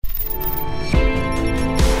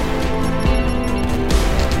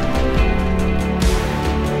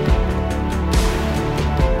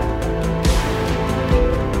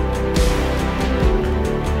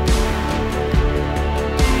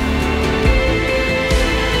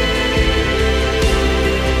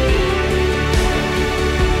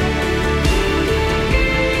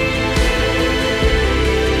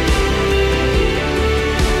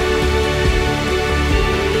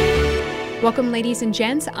Welcome, ladies and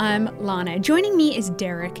gents. I'm Lana. Joining me is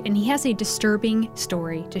Derek, and he has a disturbing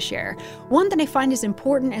story to share. One that I find is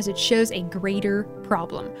important as it shows a greater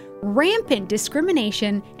problem. Rampant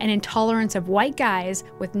discrimination and intolerance of white guys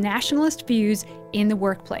with nationalist views in the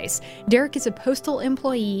workplace. Derek is a postal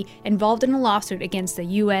employee involved in a lawsuit against the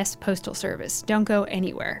U.S. Postal Service. Don't go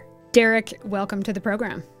anywhere. Derek, welcome to the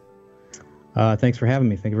program. Thanks for having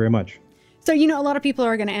me. Thank you very much. So, a lot of people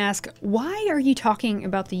are going to ask, why are you talking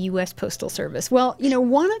about the U.S. Postal Service? Well,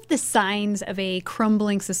 one of the signs of a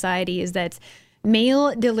crumbling society is that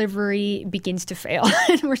mail delivery begins to fail.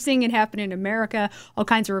 And we're seeing it happen in America, all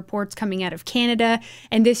kinds of reports coming out of Canada.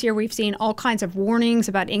 And this year we've seen all kinds of warnings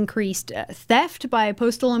about increased theft by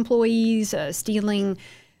postal employees, stealing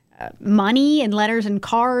money and letters and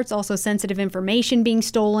cards, also sensitive information being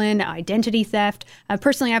stolen, identity theft.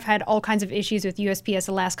 Personally, I've had all kinds of issues with USPS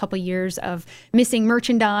the last couple of years of missing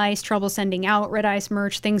merchandise, trouble sending out red ice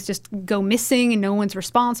merch, things just go missing and no one's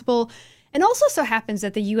responsible. It also so happens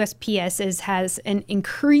that the USPS has an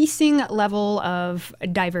increasing level of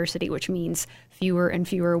diversity, which means fewer and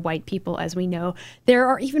fewer white people, as we know. There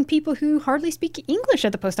are even people who hardly speak English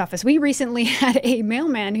at the post office. We recently had a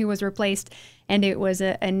mailman who was replaced, and it was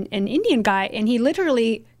an Indian guy, and he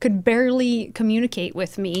literally could barely communicate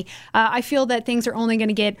with me. I feel that things are only going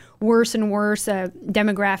to get worse and worse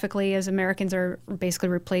demographically as Americans are basically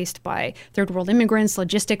replaced by third world immigrants.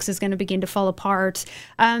 Logistics is going to begin to fall apart.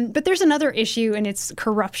 But there's another issue, and it's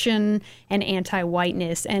corruption and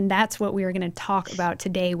anti-whiteness, and that's what we are going to talk about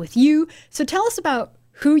today with you. So tell us about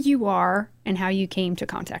who you are and how you came to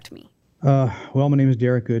contact me. Well, my name is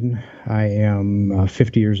Derek Gooden. I am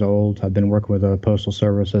 50 years old. I've been working with the Postal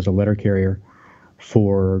Service as a letter carrier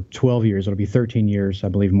for 12 years. It'll be 13 years, I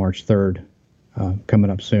believe, March 3rd,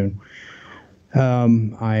 coming up soon.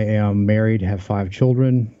 I am married, have 5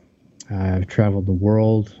 children. I've traveled the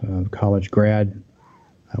world, college grad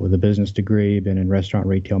with a business degree, been in restaurant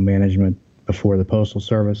retail management before the Postal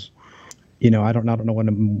Service. I don't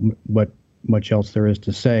know what much else there is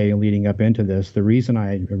to say leading up into this. The reason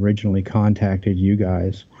I originally contacted you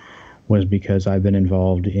guys was because I've been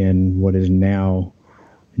involved in what is now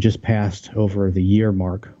just past over the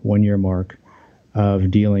 1 year mark of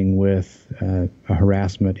dealing with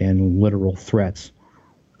harassment and literal threats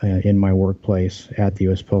in my workplace at the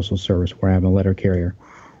U.S. Postal Service, where I'm a letter carrier.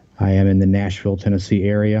 I am in the Nashville, Tennessee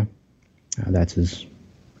area. That's as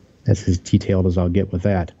detailed as I'll get with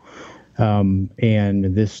that. And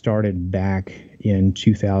this started back in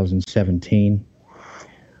 2017.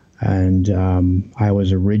 And I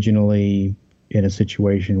was originally in a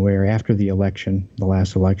situation where after the election, the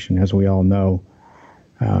last election, as we all know,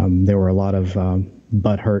 there were a lot of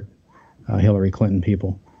butthurt Hillary Clinton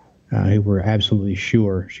people who were absolutely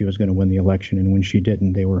sure she was going to win the election. And when she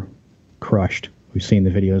didn't, they were crushed. We've seen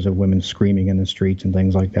the videos of women screaming in the streets and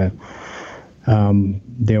things like that.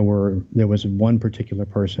 There was one particular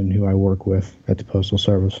person who I work with at the Postal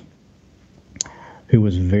Service who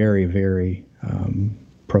was very, very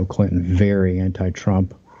pro-Clinton, very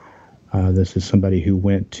anti-Trump. This is somebody who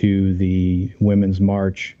went to the Women's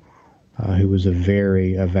March, who was a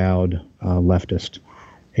very avowed leftist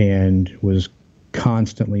and was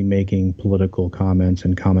constantly making political comments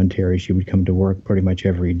and commentary. She would come to work pretty much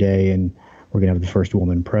every day, and we're going to have the first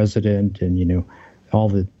woman president, and, all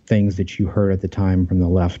the things that you heard at the time from the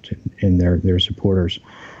left and their supporters.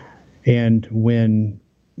 And when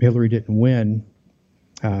Hillary didn't win,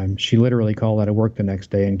 she literally called out of work the next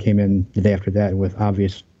day and came in the day after that with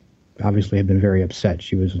obviously had been very upset.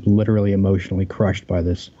 She was literally emotionally crushed by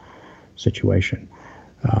this situation.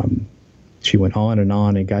 She went on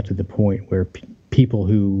and got to the point where people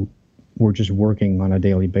who were just working on a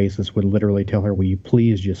daily basis would literally tell her, will you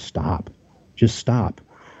please just stop? Just stop.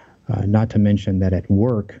 Not to mention that at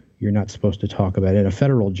work, you're not supposed to talk about it. In a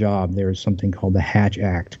federal job, there is something called the Hatch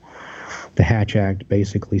Act. The Hatch Act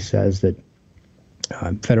basically says that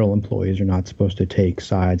federal employees are not supposed to take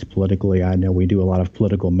sides politically. I know we do a lot of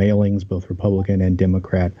political mailings, both Republican and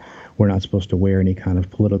Democrat. We're not supposed to wear any kind of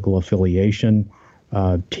political affiliation,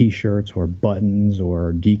 T-shirts or buttons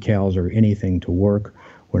or decals or anything to work.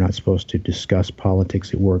 We're not supposed to discuss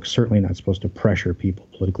politics at work, certainly not supposed to pressure people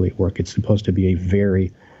politically at work. It's supposed to be a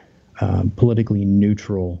very politically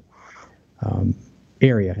neutral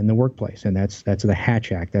area in the workplace, and that's the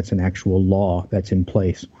Hatch Act. That's an actual law that's in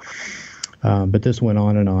place. But this went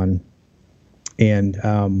on,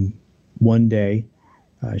 and one day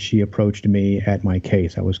she approached me at my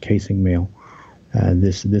case. I was casing mail.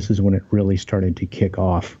 This is when it really started to kick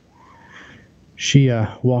off. She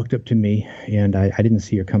walked up to me, and I didn't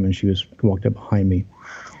see her coming. She walked up behind me,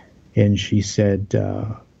 and she said,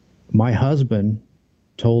 "My husband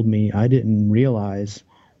told me I didn't realize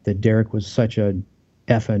that Derek was such a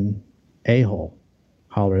effing a-hole,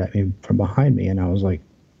 hollered at me from behind me. And I was like,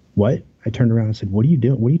 what? I turned around and said, what are you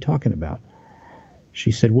doing? What are you talking about?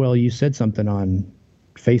 She said, well, you said something on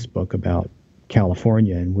Facebook about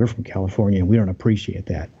California, and we're from California, and we don't appreciate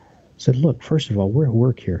that. I said, look, first of all, we're at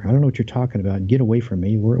work here. I don't know what you're talking about. Get away from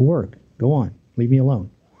me. We're at work. Go on. Leave me alone.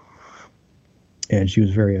 And she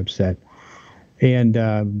was very upset. And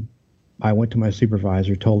I went to my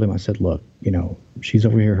supervisor, told him, I said, look, she's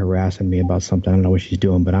over here harassing me about something. I don't know what she's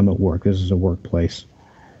doing, but I'm at work. This is a workplace.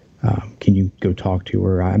 Can you go talk to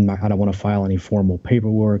her? I don't want to file any formal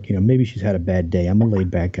paperwork. Maybe she's had a bad day. I'm a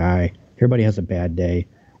laid back guy. Everybody has a bad day.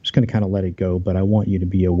 I'm just going to kind of let it go, but I want you to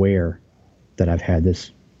be aware that I've had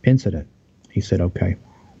this incident. He said, okay.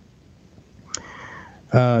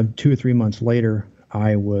 2 or 3 months later,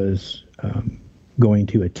 I was going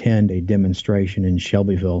to attend a demonstration in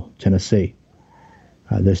Shelbyville, Tennessee.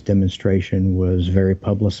 This demonstration was very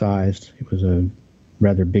publicized. It was a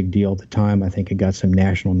rather big deal at the time. I think it got some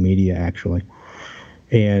national media, actually.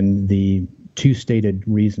 And the two stated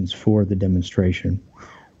reasons for the demonstration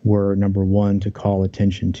were, number one, to call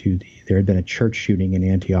attention to there had been a church shooting in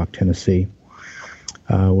Antioch, Tennessee,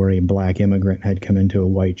 where a black immigrant had come into a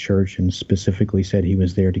white church and specifically said he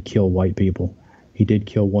was there to kill white people. He did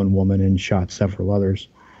kill one woman and shot several others.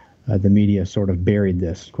 The media sort of buried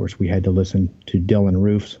this. Of course, we had to listen to Dylan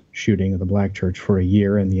Roof's shooting of the black church for a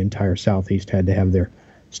year, and the entire Southeast had to have their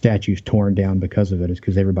statues torn down because of it. It's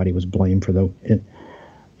because everybody was blamed for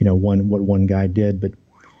what one guy did. But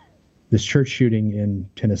this church shooting in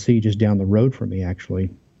Tennessee, just down the road from me, actually,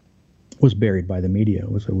 was buried by the media.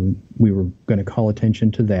 We were going to call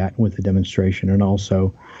attention to that with the demonstration, and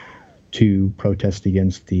also to protest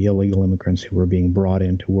against the illegal immigrants who were being brought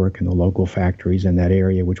in to work in the local factories in that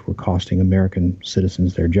area, which were costing American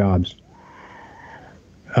citizens their jobs.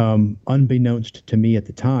 Unbeknownst to me at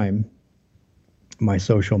the time, my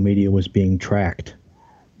social media was being tracked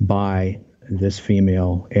by this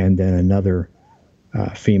female and then another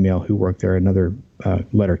female who worked there, another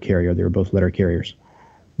letter carrier. They were both letter carriers.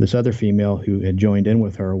 This other female who had joined in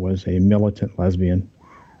with her was a militant lesbian.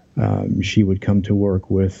 She would come to work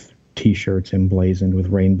with T-shirts emblazoned with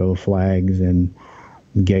rainbow flags and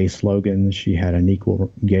gay slogans. She had an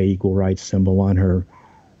gay equal rights symbol on her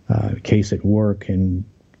case at work and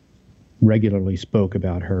regularly spoke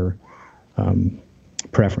about her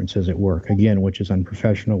preferences at work, again, which is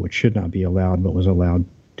unprofessional, which should not be allowed, but was allowed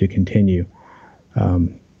to continue.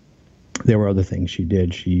 There were other things she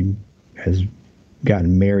did. She has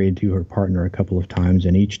gotten married to her partner a couple of times,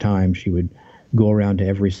 and each time she would go around to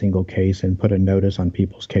every single case and put a notice on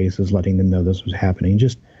people's cases, letting them know this was happening.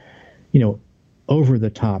 Just, over the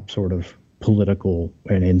top sort of political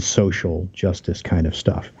and social justice kind of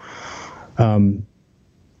stuff.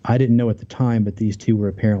 I didn't know at the time, but these two were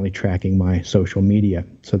apparently tracking my social media.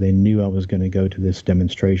 So they knew I was going to go to this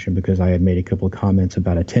demonstration because I had made a couple of comments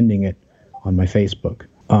about attending it on my Facebook.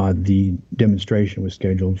 The demonstration was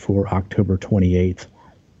scheduled for October 28th,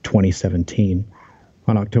 2017.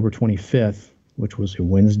 On October 25th, which was a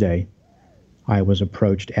Wednesday, I was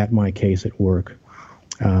approached at my case at work.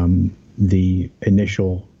 The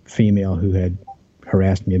initial female who had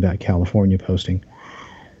harassed me about California posting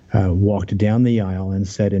walked down the aisle and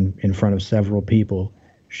said in front of several people,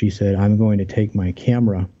 she said, I'm going to take my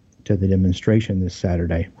camera to the demonstration this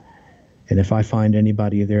Saturday. And if I find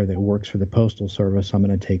anybody there that works for the Postal Service, I'm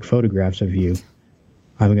going to take photographs of you.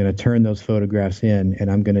 I'm going to turn those photographs in, and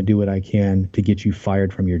I'm going to do what I can to get you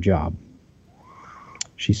fired from your job.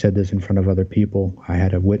 She said this in front of other people. I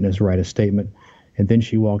had a witness write a statement, and then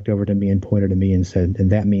she walked over to me and pointed to me and said,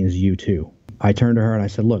 and that means you too. I turned to her and I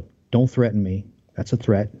said, look, don't threaten me. That's a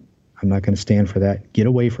threat. I'm not going to stand for that. Get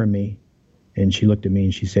away from me. And she looked at me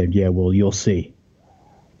and she said, yeah, well, you'll see.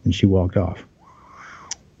 And she walked off.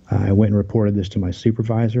 I went and reported this to my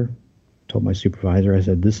supervisor. Told my supervisor, I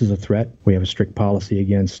said, this is a threat. We have a strict policy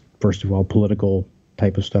against, first of all, political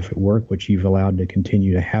type of stuff at work, which you've allowed to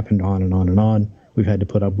continue to happen on and on and on. We've had to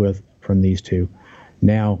put up with from these two.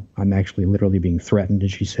 Now I'm actually literally being threatened.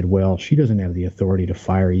 And she said, well, she doesn't have the authority to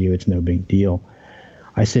fire you. It's no big deal.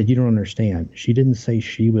 I said, you don't understand. She didn't say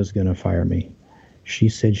she was going to fire me. She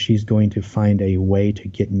said she's going to find a way to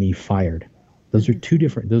get me fired. Those are two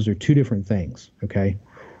different things. Okay.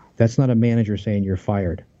 That's not a manager saying you're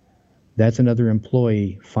fired. That's another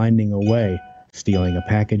employee finding a way, stealing a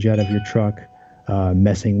package out of your truck,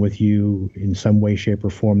 messing with you in some way, shape, or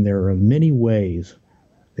form. There are many ways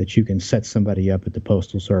that you can set somebody up at the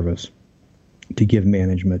Postal Service to give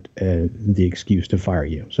management the excuse to fire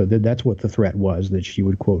you. So that's what the threat was, that she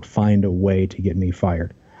would, quote, find a way to get me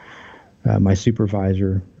fired. My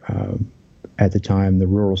supervisor at the time, the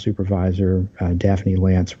rural supervisor, Daphne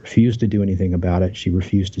Lance, refused to do anything about it. She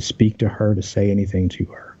refused to speak to her, to say anything to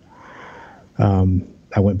her.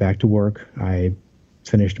 I went back to work. I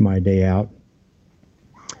finished my day out.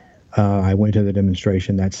 I went to the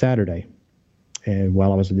demonstration that Saturday. And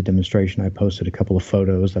while I was at the demonstration, I posted a couple of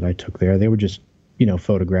photos that I took there. They were just,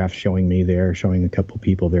 photographs showing me there, showing a couple of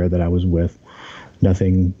people there that I was with.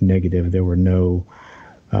 Nothing negative. There were no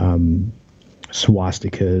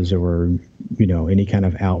swastikas or, any kind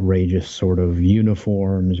of outrageous sort of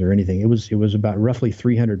uniforms or anything. It was about roughly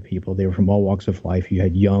 300 people. They were from all walks of life. You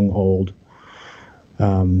had young, old.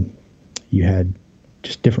 You had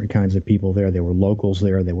just different kinds of people there. There were locals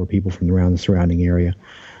there. There were people from around the surrounding area.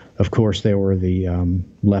 Of course, there were the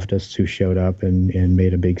leftists who showed up and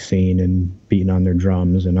made a big scene and beating on their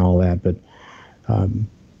drums and all that. But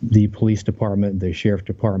the police department, the sheriff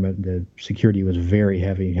department, the security was very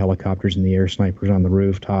heavy. Helicopters in the air, snipers on the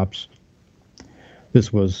rooftops.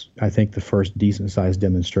 This was, I think, the first decent-sized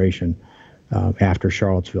demonstration after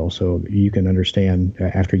Charlottesville. So you can understand,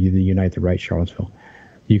 after the Unite the Right Charlottesville,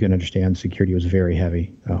 you can understand security was very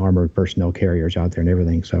heavy, armored personnel carriers out there and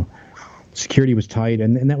everything. So security was tight,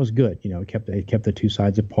 and that was good. It kept the two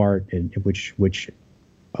sides apart, which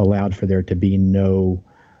allowed for there to be no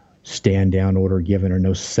stand-down order given or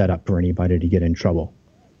no setup for anybody to get in trouble.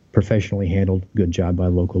 Professionally handled, good job by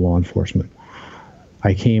local law enforcement.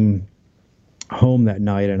 I came home that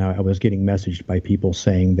night, and I was getting messaged by people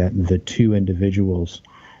saying that the two individuals,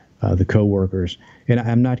 the co-workers, and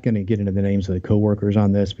I'm not going to get into the names of the co-workers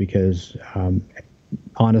on this because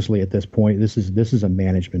honestly, at this point, this is a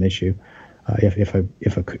management issue.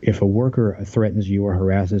 If a worker threatens you or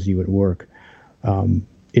harasses you at work,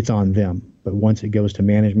 it's on them. But once it goes to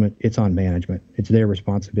management, it's on management. It's their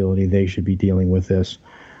responsibility. They should be dealing with this.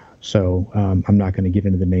 So I'm not going to get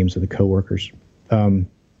into the names of the coworkers. But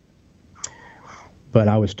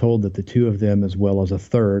I was told that the two of them, as well as a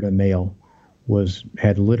third, a male,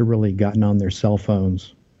 had literally gotten on their cell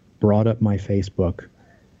phones, brought up my Facebook,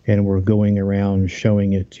 and were going around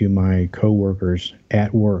showing it to my coworkers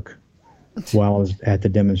at work while I was at the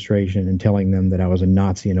demonstration and telling them that I was a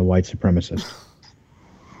Nazi and a white supremacist.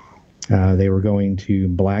 They were going to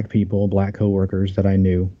black people, black coworkers that I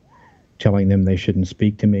knew, telling them they shouldn't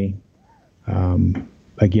speak to me.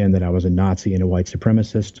 Again, that I was a Nazi and a white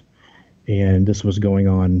supremacist. And this was going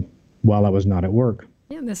on while I was not at work.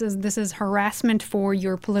 Yeah, this is harassment for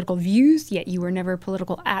your political views, yet you were never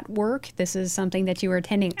political at work. This is something that you were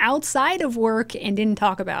attending outside of work and didn't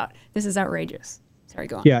talk about. This is outrageous. Sorry,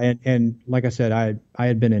 go on. Yeah, and like I said, I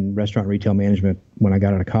had been in restaurant retail management when I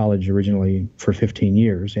got out of college originally for 15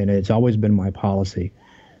 years, and it's always been my policy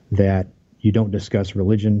that you don't discuss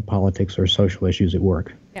religion, politics, or social issues at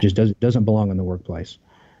work. Yeah. It just doesn't belong in the workplace.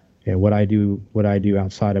 And what I do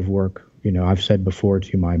outside of work, I've said before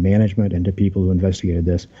to my management and to people who investigated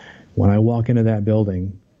this, when I walk into that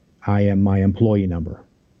building, I am my employee number.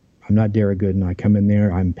 I'm not Dara Gooden. I come in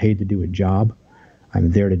there, I'm paid to do a job.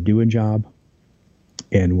 I'm there to do a job.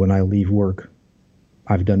 And when I leave work,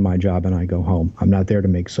 I've done my job and I go home. I'm not there to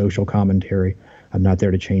make social commentary. I'm not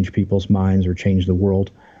there to change people's minds or change the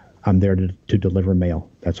world. I'm there to deliver mail.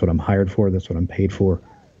 That's what I'm hired for. That's what I'm paid for.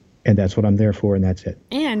 And that's what I'm there for, and that's it.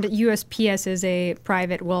 And USPS is a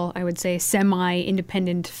private, well, I would say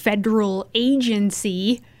semi-independent federal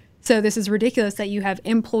agency. So this is ridiculous that you have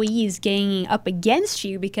employees ganging up against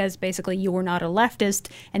you because basically you're not a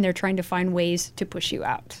leftist and they're trying to find ways to push you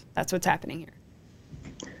out. That's what's happening here.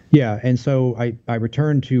 Yeah, and so I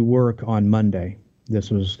returned to work on Monday.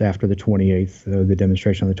 This was after the 28th, the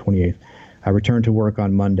demonstration on the 28th. I returned to work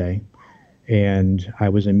on Monday. And I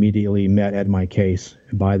was immediately met at my case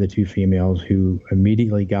by the two females who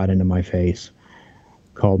immediately got into my face,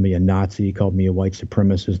 called me a Nazi, called me a white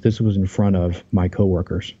supremacist. This was in front of my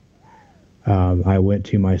coworkers. I went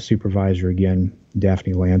to my supervisor again,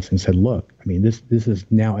 Daphne Lance, and said, look, this is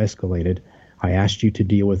now escalated. I asked you to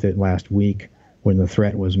deal with it last week when the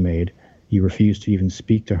threat was made. You refused to even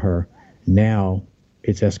speak to her. Now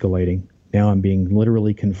it's escalating. Now I'm being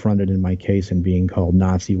literally confronted in my case and being called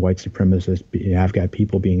Nazi, white supremacist. I've got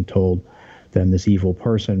people being told that I'm this evil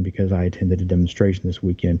person because I attended a demonstration this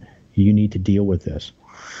weekend. You need to deal with this.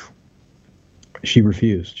 She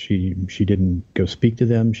refused. She didn't go speak to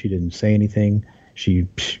them. She didn't say anything. She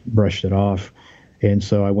brushed it off. And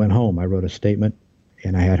so I went home. I wrote a statement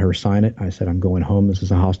and I had her sign it. I said, I'm going home. This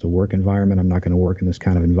is a hostile work environment. I'm not going to work in this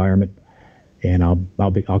kind of environment. And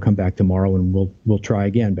I'll come back tomorrow and we'll try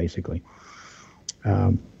again, basically.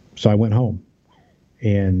 So I went home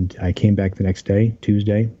and I came back the next day,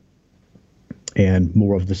 Tuesday, and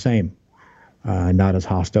more of the same. not as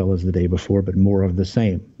hostile as the day before, but more of the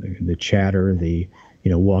same. The chatter, the,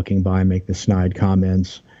 walking by, make the snide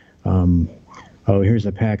comments. Oh, here's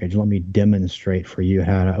a package. Let me demonstrate for you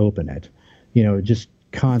how to open it. Just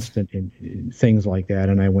constant things like that.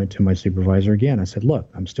 And I went to my supervisor again. I said, look,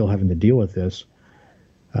 I'm still having to deal with this.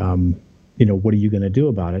 What are you going to do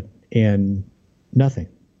about it? And nothing,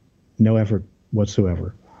 no effort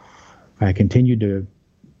whatsoever. I continued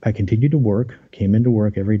to work, came into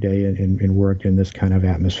work every day and worked in this kind of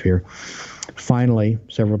atmosphere. Finally,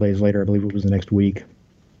 several days later, I believe it was the next week,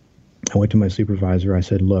 I went to my supervisor. I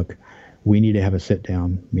said, look, we need to have a sit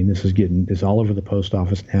down. I mean, it's all over the post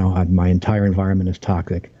office now. My entire environment is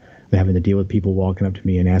toxic. I'm having to deal with people walking up to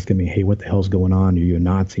me and asking me, hey, what the hell's going on? Are you a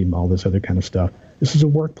Nazi? All this other kind of stuff. This is a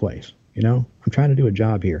workplace, I'm trying to do a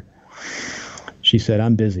job here. She said,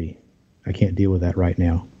 I'm busy. I can't deal with that right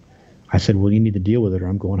now. I said, well, you need to deal with it or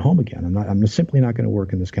I'm going home again. I'm simply not going to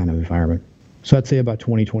work in this kind of environment. So I'd say about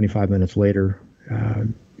 20, 25 minutes later,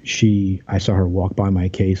 I saw her walk by my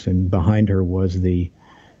case, and behind her was the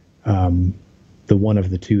one of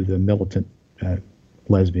the two, the militant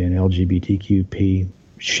lesbian, LGBTQP.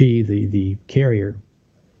 She, the carrier,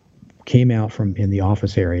 came out from in the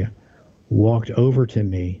office area, walked over to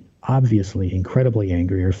me, obviously incredibly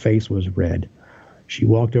angry. Her face was red. She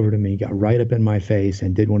walked over to me, got right up in my face,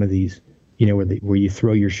 and did one of these, where you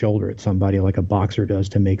throw your shoulder at somebody like a boxer does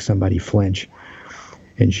to make somebody flinch.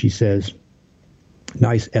 And she says,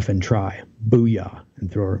 nice effing try, booyah, and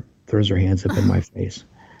throws her hands up in my face.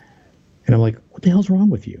 And I'm like, what the hell's wrong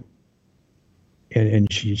with you? And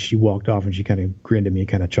she walked off, and she kind of grinned at me,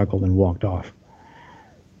 kind of chuckled, and walked off.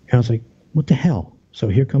 And I was like, what the hell? So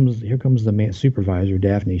here comes the supervisor,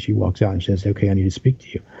 Daphne. She walks out and says, okay, I need to speak to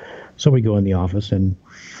you. So we go in the office, and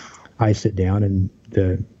I sit down, and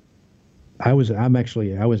I was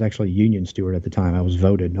actually union steward at the time. I was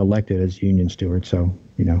elected as union steward. So,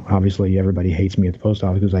 obviously everybody hates me at the post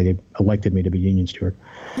office because they elected me to be union steward.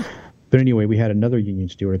 But anyway, we had another union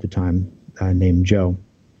steward at the time named Joe.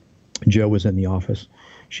 Joe was in the office.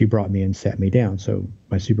 She brought me and sat me down. So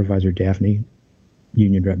my supervisor, Daphne,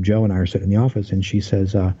 union rep Joe, and I are sitting in the office, and she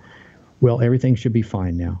says, well, everything should be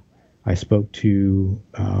fine now. I spoke to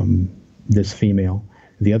this female.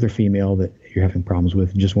 The other female that you're having problems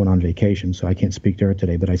with just went on vacation, so I can't speak to her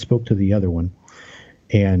today, but I spoke to the other one,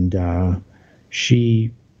 and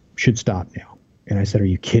she should stop now. And I said, are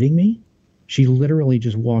you kidding me? She literally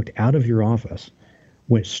just walked out of your office,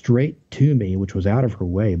 went straight to me, which was out of her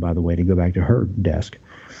way, by the way, to go back to her desk.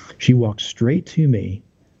 She walked straight to me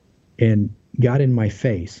and got in my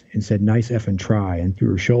face and said, nice effing try, and threw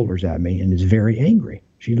her shoulders at me and is very angry.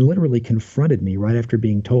 She literally confronted me right after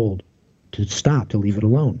being told to stop, to leave it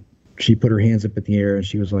alone. She put her hands up in the air and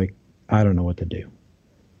she was like, I don't know what to do.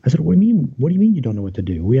 I said, what do you mean? What do you mean you don't know what to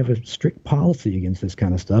do? We have a strict policy against this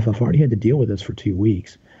kind of stuff. I've already had to deal with this for 2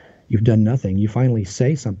 weeks. You've done nothing. You finally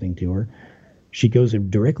say something to her. She goes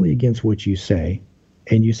directly against what you say,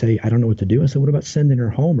 and you say, I don't know what to do. I said, what about sending her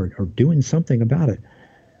home or doing something about it?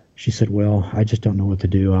 She said, well, I just don't know what to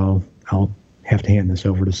do. I'll have to hand this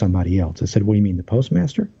over to somebody else. I said, what do you mean, the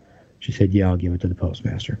postmaster? She said, yeah, I'll give it to the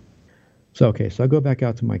postmaster. So I go back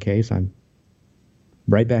out to my case. I'm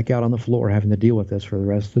right back out on the floor having to deal with this for the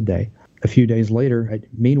rest of the day. A few days later,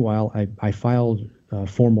 meanwhile, I filed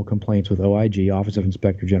formal complaints with OIG, Office of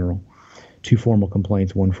Inspector General, 2 formal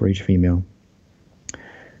complaints, 1 for each female.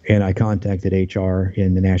 And I contacted HR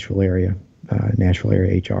in the Nashville area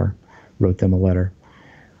HR, wrote them a letter.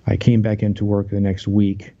 I came back into work the next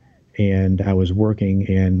week, and I was working,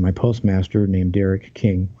 and my postmaster named Derek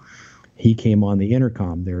King, he came on the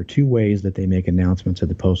intercom. There are 2 ways that they make announcements at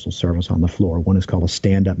the Postal Service on the floor. One is called a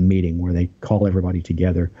stand-up meeting, where they call everybody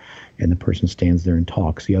together, and the person stands there and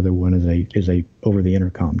talks. The other one is a over the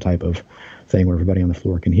intercom type of thing where everybody on the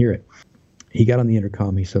floor can hear it. He got on the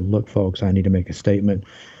intercom. He said, look, folks, I need to make a statement.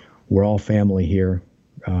 We're all family here.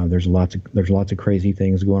 There's lots of crazy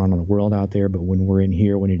things going on in the world out there, but when we're in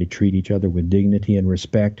here, we need to treat each other with dignity and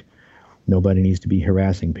respect. Nobody needs to be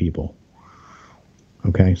harassing people.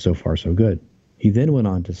 Okay, so far so good. He then went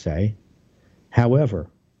on to say, however,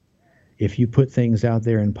 if you put things out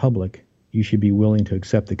there in public, you should be willing to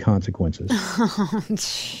accept the consequences.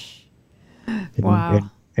 Wow.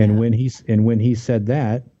 And when he said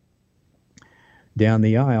that, down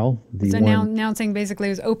the aisle, now announcing basically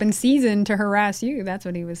it was open season to harass you. That's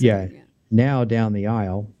what he was saying. Yeah. Now down the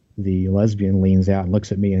aisle, the lesbian leans out and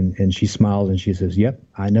looks at me and she smiles and she says, yep,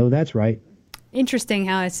 I know that's right. Interesting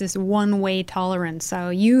how it's this one-way tolerance. So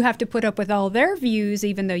you have to put up with all their views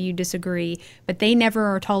even though you disagree, but they never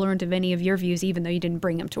are tolerant of any of your views even though you didn't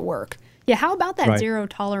bring them to work. Yeah, how about that zero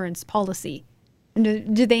tolerance policy?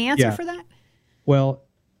 And did they answer for that? Well,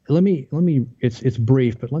 it's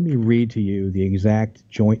brief, but let me read to you the exact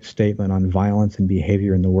joint statement on violence and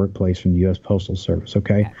behavior in the workplace from the U.S. Postal Service.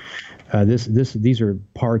 Okay. These are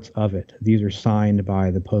parts of it. These are signed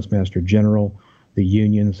by the Postmaster General, the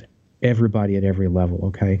unions, everybody at every level.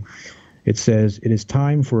 Okay. It says it is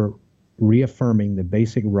time for reaffirming the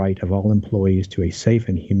basic right of all employees to a safe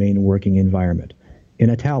and humane working environment. In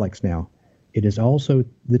italics now, it is also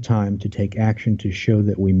the time to take action to show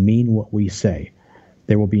that we mean what we say.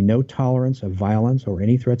 There will be no tolerance of violence or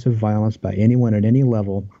any threats of violence by anyone at any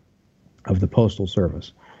level of the Postal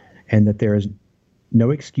Service, and that there is no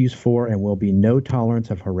excuse for and will be no tolerance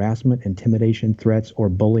of harassment, intimidation, threats, or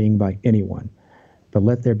bullying by anyone. But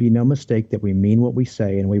let there be no mistake that we mean what we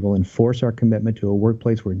say, and we will enforce our commitment to a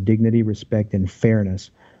workplace where dignity, respect, and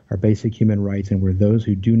fairness are basic human rights, and where those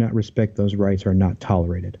who do not respect those rights are not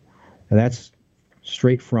tolerated. And that's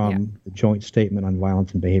straight from the joint statement on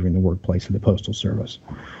violence and behavior in the workplace of the Postal Service.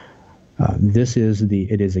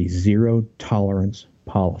 It is a zero tolerance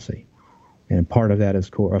policy. And part of that,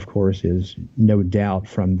 of course, is no doubt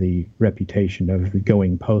from the reputation of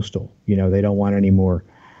going postal. You know, they don't want any more.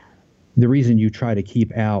 The reason you try to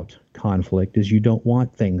keep out conflict is you don't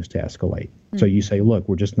want things to escalate. So you say, look,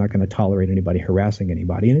 we're just not going to tolerate anybody harassing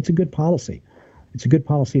anybody. And it's a good policy. It's a good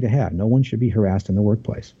policy to have. No one should be harassed in the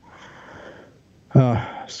workplace.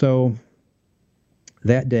 So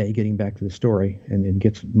that day, getting back to the story, and it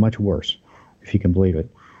gets much worse, if you can believe it.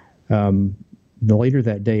 Later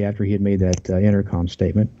that day, after he had made that intercom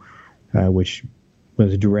statement, which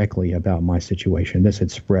was directly about my situation, this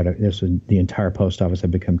had spread. The entire post office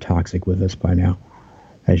had become toxic with this by now,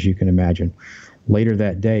 as you can imagine. Later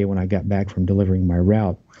that day, when I got back from delivering my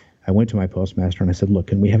route, I went to my postmaster and I said, "Look,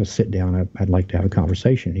 can we have a sit down? I'd like to have a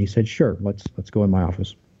conversation." And he said, "Sure, let's go in my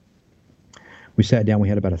office." We sat down. We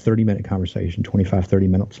had about a 30-minute conversation, 25, 30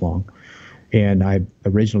 minutes long. And I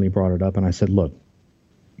originally brought it up, and I said, "Look,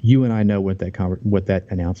 you and I know what that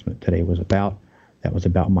announcement today was about. That was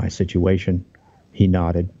about my situation." He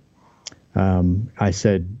nodded. I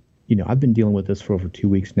said, "I've been dealing with this for over 2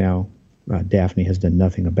 weeks now. Daphne has done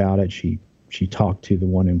nothing about it. She talked to the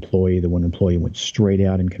one employee. The one employee went straight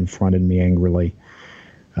out and confronted me angrily.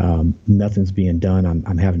 Nothing's being done.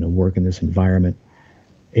 I'm having to work in this environment."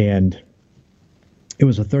 And it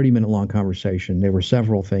was a 30-minute long conversation. There were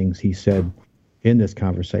several things he said in this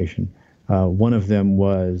conversation. One of them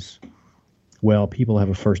was, well, people have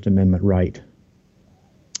a First Amendment right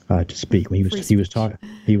to speak. He was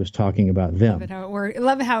talking about them.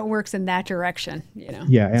 Love how it works in that direction.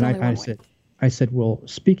 Yeah, and I said, well,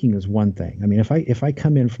 speaking is one thing. I mean, if I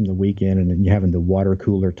come in from the weekend and you're having the water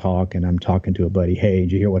cooler talk, and I'm talking to a buddy, "Hey,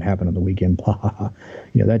 did you hear what happened on the weekend?" Blah, blah,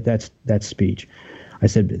 blah. That's speech. I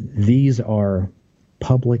said, these are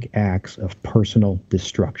public acts of personal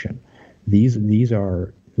destruction. These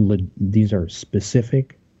are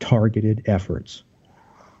specific, targeted efforts,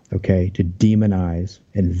 okay, to demonize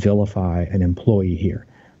and vilify an employee here.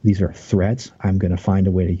 These are threats. I'm going to find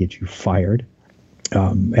a way to get you fired.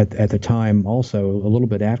 At the time, also a little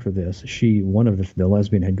bit after this, one of the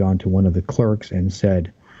lesbian had gone to one of the clerks and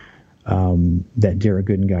said that Derek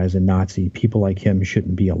Gooden guy is a Nazi. People like him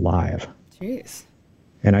shouldn't be alive. Jeez.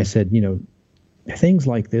 And I said, things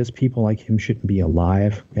like this, people like him shouldn't be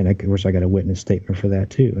alive. And of course, I got a witness statement for that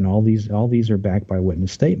too. And all these are backed by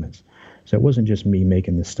witness statements. So it wasn't just me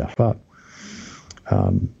making this stuff up.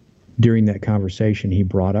 During that conversation, he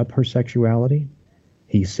brought up her sexuality.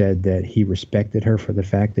 He said that he respected her for the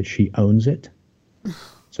fact that she owns it.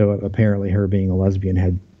 So apparently her being a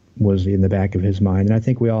lesbian was in the back of his mind. And I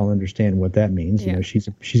think we all understand what that means. Yeah.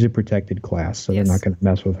 She's a protected class, so They're not going to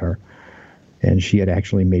mess with her. And she had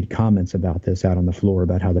actually made comments about this out on the floor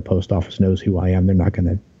about how the post office knows who I am. They're not going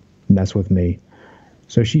to mess with me.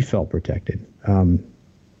 So she felt protected.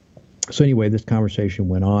 So anyway, this conversation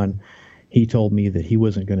went on. He told me that he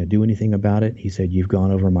wasn't going to do anything about it. He said, "You've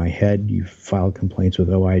gone over my head. You've filed complaints with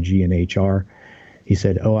OIG and HR." He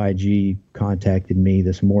said, "OIG contacted me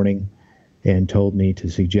this morning and told me to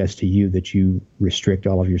suggest to you that you restrict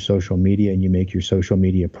all of your social media and you make your social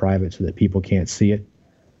media private so that people can't see it,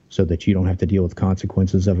 so that you don't have to deal with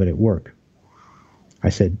consequences of it at work." I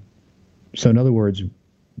said, so in other words,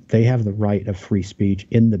 they have the right of free speech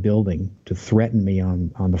in the building to threaten me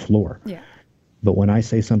on the floor. Yeah. But when I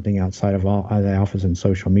say something outside of the office and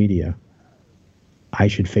social media, I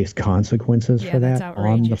should face consequences for that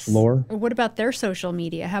on the floor. What about their social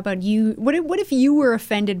media? How about you? What if you were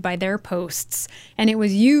offended by their posts and it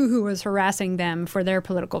was you who was harassing them for their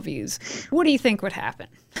political views? What do you think would happen?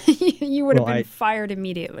 You would have been fired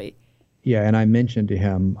immediately. Yeah, and I mentioned to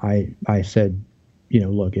him, I said,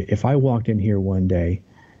 look, if I walked in here one day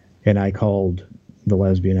And I called the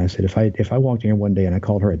lesbian. I said, if I walked in here one day and I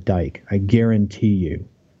called her a dyke, I guarantee you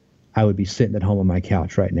I would be sitting at home on my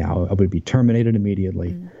couch right now. I would be terminated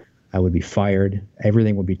immediately. I would be fired.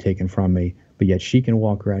 Everything would be taken from me. But yet she can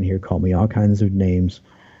walk around here, call me all kinds of names,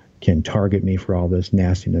 can target me for all this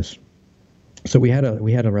nastiness. So we had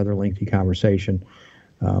a rather lengthy conversation.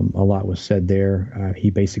 A lot was said there.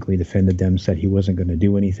 He basically defended them, said he wasn't going to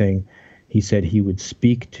do anything. He said he would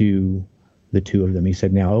speak to the two of them. He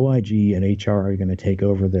said, now OIG and HR are going to take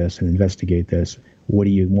over this and investigate this. What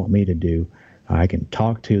do you want me to do? I can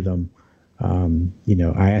talk to them.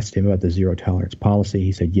 I asked him about the zero tolerance policy.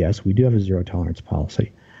 He said, yes, we do have a zero tolerance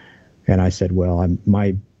policy. And I said, well,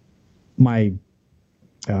 my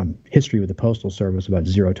history with the Postal Service about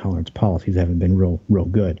zero tolerance policies haven't been real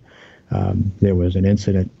good. There was an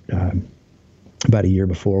incident about a year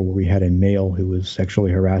before where we had a male who was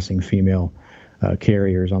sexually harassing female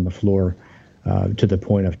carriers on the floor to the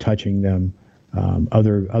point of touching them.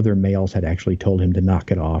 Other males had actually told him to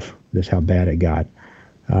knock it off. That's how bad it got.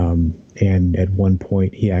 And at one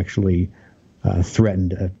point, he actually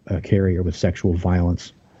threatened a carrier with sexual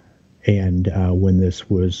violence. And when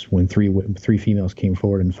three females came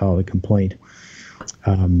forward and filed a complaint,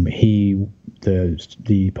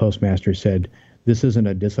 the postmaster said, "This isn't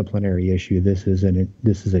a disciplinary issue. This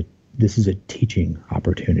is a teaching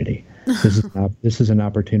opportunity. This is an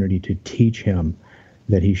opportunity to teach him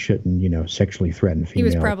that he shouldn't, sexually threaten females." He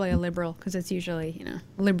was probably a liberal, because it's usually,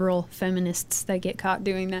 liberal feminists that get caught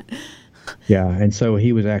doing that. Yeah, and so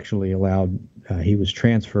he was actually allowed. He was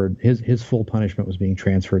transferred. His full punishment was being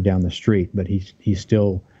transferred down the street, but he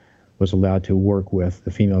still was allowed to work with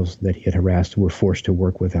the females that he had harassed, who were forced to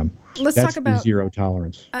work with him. That's talk about zero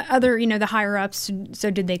tolerance. The higher ups.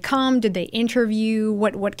 So did they come? Did they interview?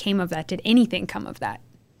 What came of that? Did anything come of that?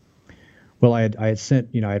 Well, I had sent,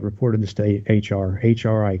 I had reported this to HR.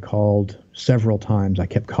 HR, I called several times. I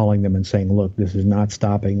kept calling them and saying, look, this is not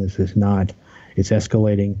stopping. It's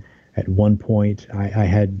escalating. At one point, I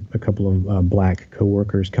had a couple of black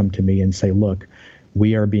coworkers come to me and say, look,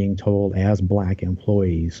 we are being told as black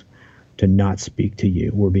employees to not speak to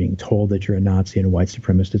you. We're being told that you're a Nazi and a white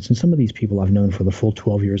supremacist. And some of these people I've known for the full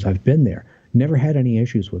 12 years I've been there. Never had any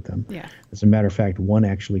issues with them. Yeah. As a matter of fact, one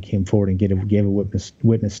actually came forward and gave a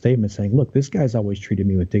witness statement saying, look, this guy's always treated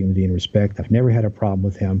me with dignity and respect. I've never had a problem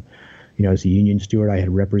with him. As a union steward, I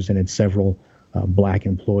had represented several black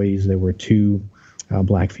employees. There were two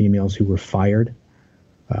black females who were fired,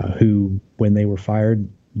 who, when they were fired,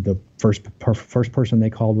 the first person they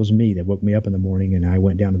called was me. They woke me up in the morning, and I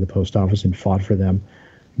went down to the post office and fought for them,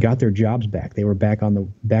 got their jobs back. They were back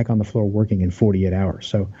on the floor working in 48 hours.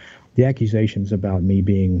 So the accusations about me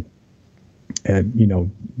being,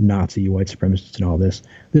 Nazi, white supremacist and all this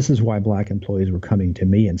is why black employees were coming to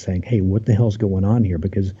me and saying, hey, what the hell's going on here?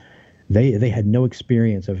 Because they had no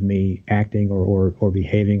experience of me acting or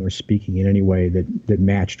behaving or speaking in any way that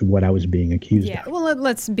matched what I was being accused of. Yeah, well,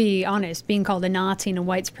 let's be honest. Being called a Nazi and a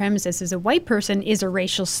white supremacist as a white person is a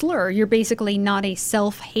racial slur. You're basically not a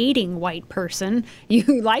self-hating white person. You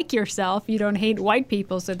like yourself. You don't hate white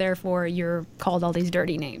people, so therefore you're called all these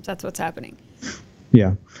dirty names. That's what's happening.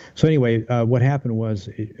 Yeah. So anyway, what happened was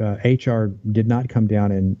HR did not come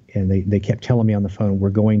down and they kept telling me on the phone, we're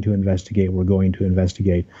going to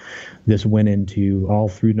investigate. This went into all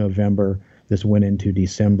through November. This went into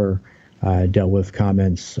December. Dealt with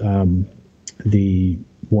comments. The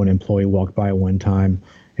one employee walked by one time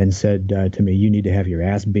and said to me, you need to have your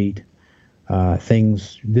ass beat.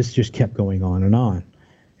 This just kept going on and on.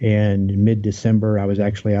 And mid-December, I was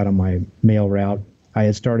actually out on my mail route. I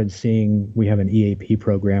had started seeing, we have an EAP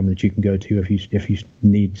program that you can go to if you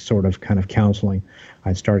need sort of kind of counseling.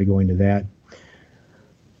 I started going to that.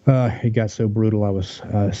 It got so brutal. I was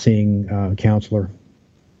seeing a counselor.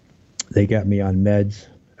 They got me on meds.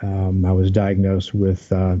 I was diagnosed with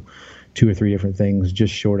 2 or 3 different things,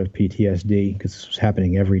 just short of PTSD, because this was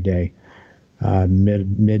happening every day.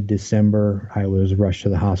 Mid-December, I was rushed to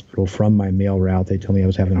the hospital from my mail route. They told me I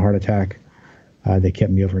was having a heart attack. They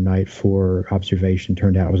kept me overnight for observation.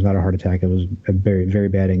 Turned out it was not a heart attack. It was a very, very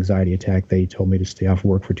bad anxiety attack. They told me to stay off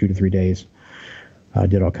work for 2 to 3 days.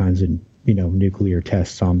 Did all kinds of, nuclear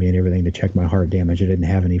tests on me and everything to check my heart damage. I didn't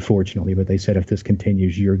have any, fortunately, but they said if this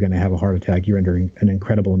continues, you're going to have a heart attack. You're under an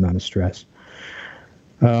incredible amount of stress.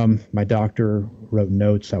 My doctor wrote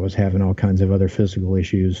notes. I was having all kinds of other physical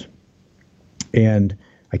issues. And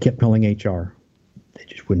I kept calling HR. They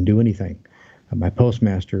just wouldn't do anything. My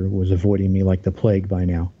postmaster was avoiding me like the plague by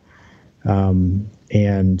now.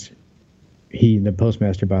 And the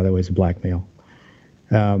postmaster, by the way, is a black male.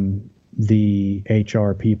 The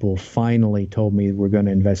HR people finally told me we're going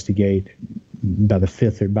to investigate. by the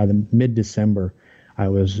 5th or by the mid-December, I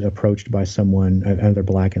was approached by someone, another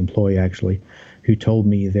black employee actually, who told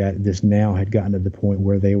me that this now had gotten to the point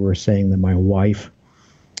where they were saying that my wife,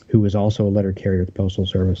 who was also a letter carrier at the Postal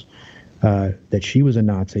Service, that she was a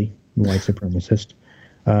Nazi, white supremacist.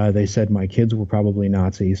 They said my kids were probably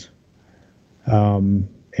Nazis, and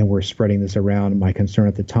we're spreading this around. My concern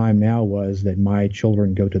at the time now was that my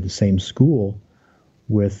children go to the same school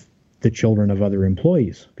with the children of other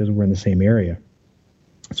employees because we're in the same area.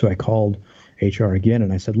 So I called HR again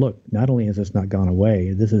and I said, look, not only has this not gone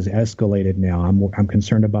away, this has escalated now. I'm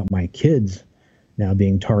concerned about my kids now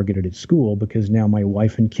being targeted at school because now my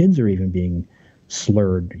wife and kids are even being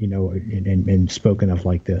slurred, and spoken of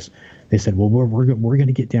like this. They said, well, we're going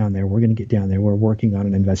to get down there. We're going to get down there. We're working on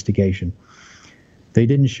an investigation. They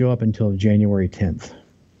didn't show up until January 10th.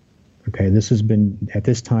 Okay, this has been, at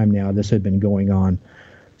this time now, this had been going on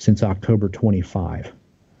since October 25.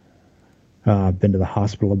 I've been to the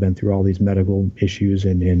hospital. I've been through all these medical issues.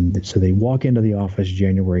 And so they walk into the office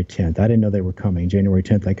January 10th. I didn't know they were coming. January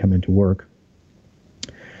 10th, I come into work.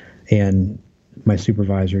 And my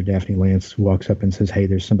supervisor, Daphne Lance, walks up and says, hey,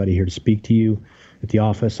 there's somebody here to speak to you at the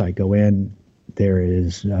office. I go in. There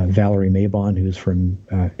is Valerie Mabon, who's from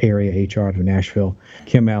area HR out of Nashville.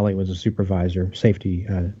 Kim Alley was a supervisor, safety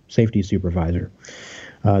supervisor.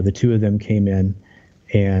 The two of them came in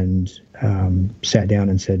and sat down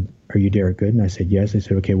and said, are you Derek Good? And I said, yes. They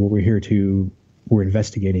said, okay, well, we're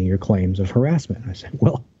investigating your claims of harassment. I said,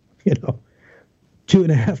 well,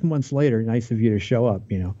 2.5 months later, nice of you to show up,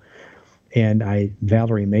 And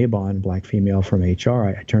Valerie Mabon, black female from HR,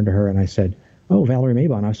 I turned to her and I said, oh, Valerie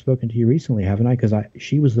Mabon, I've spoken to you recently, haven't I? Because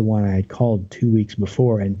she was the one I had called 2 weeks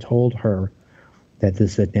before and told her that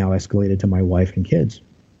this had now escalated to my wife and kids.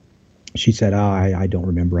 She said, I don't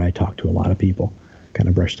remember. I talked to a lot of people. Kind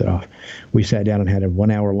of brushed it off. We sat down and had a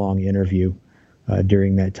 1-hour-long interview.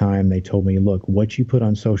 During that time, they told me, look, what you put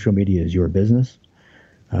on social media is your business.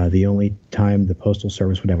 The only time the Postal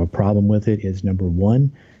Service would have a problem with it is, number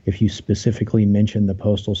one, if you specifically mention the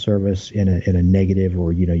Postal Service in a negative,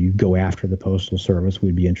 or you go after the Postal Service,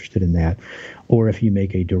 we'd be interested in that. Or if you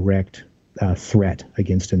make a direct threat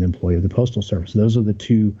against an employee of the Postal Service. Those are the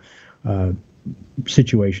two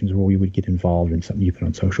situations where we would get involved in something you put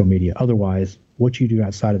on social media. Otherwise, what you do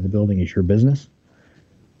outside of the building is your business,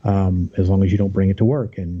 as long as you don't bring it to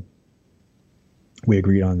work. And we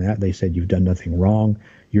agreed on that. They said, you've done nothing wrong.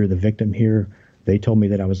 You're the victim here. They told me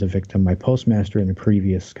that I was a victim. My postmaster, in a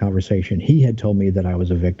previous conversation, he had told me that I was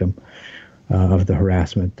a victim of the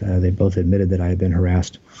harassment. They both admitted that I had been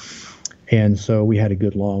harassed. And so we had a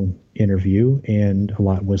good long interview, and a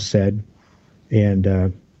lot was said. And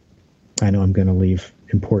I know I'm going to leave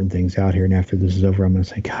important things out here, and after this is over, I'm going to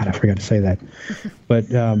say, God, I forgot to say that. But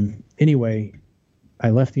anyway, I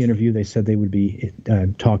left the interview. They said they would be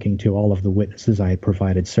talking to all of the witnesses. I had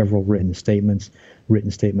provided several written statements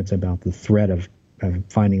about the threat of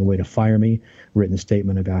finding a way to fire me, written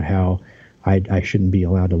statement about how I shouldn't be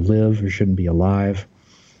allowed to live or shouldn't be alive,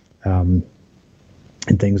 and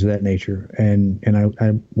things of that nature. And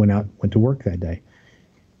I went to work that day.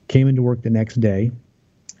 Came into work the next day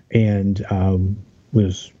and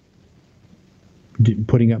was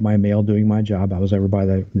putting up my mail, doing my job. I was over by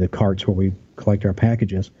the carts where we collect our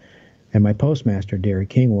packages, and my postmaster, Derek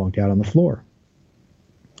King, walked out on the floor.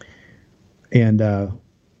 And I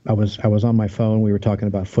was on my phone. We were talking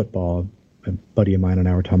about football. A buddy of mine and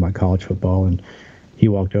I were talking about college football, and he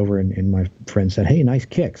walked over and my friend said, hey, nice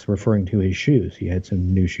kicks, referring to his shoes. He had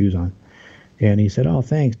some new shoes on. And he said, oh,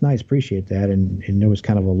 thanks, nice, appreciate that. And there was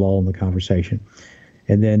kind of a lull in the conversation.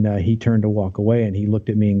 And then he turned to walk away, and he looked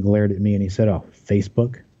at me and glared at me, and he said, oh,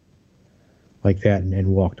 Facebook? Like that, and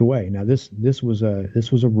walked away. Now, this was a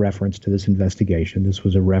reference to this investigation. This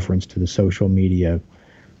was a reference to the social media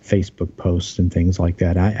Facebook posts and things like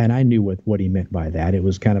that. I knew what he meant by that. It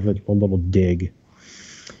was kind of a little dig.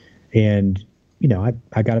 And,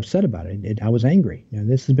 I got upset about it. I was angry.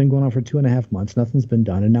 This has been going on for 2.5 months. Nothing's been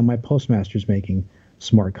done. And now my postmaster's making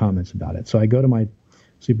smart comments about it. So I go to my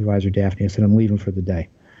supervisor, Daphne. I said, I'm leaving for the day.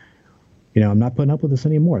 I'm not putting up with this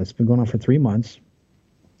anymore. It's been going on for 3 months.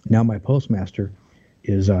 Now my postmaster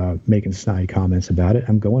is making snide comments about it.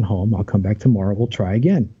 I'm going home. I'll come back tomorrow. We'll try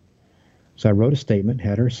again. So I wrote a statement,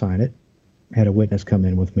 had her sign it, had a witness come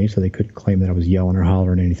in with me so they couldn't claim that I was yelling or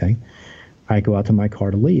hollering or anything. I go out to my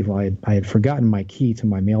car to leave. Well, I had forgotten my key to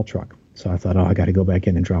my mail truck. So I thought, I got to go back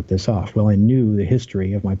in and drop this off. Well, I knew the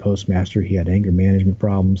history of my postmaster. He had anger management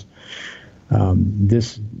problems.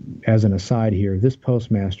 This, as an aside here, this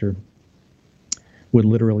postmaster would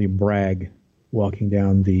literally brag walking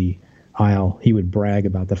down the aisle. He would brag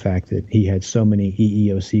about the fact that he had so many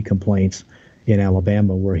EEOC complaints in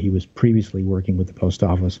Alabama, where he was previously working with the post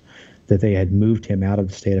office, that they had moved him out of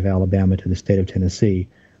the state of Alabama to the state of Tennessee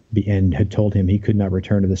and had told him he could not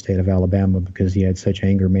return to the state of Alabama because he had such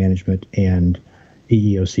anger management and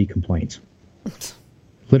EEOC complaints.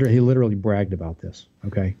 He literally bragged about this.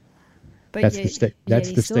 Okay, But that's yet, the state. yet That's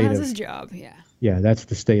he the still state has of his job. Yeah. yeah. That's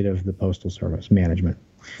the state of the Postal Service management.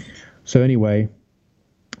 So anyway,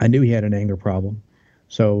 I knew he had an anger problem.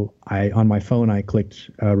 So on my phone I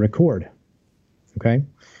clicked record. Okay,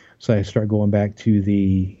 so I start going back to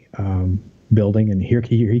the building, and here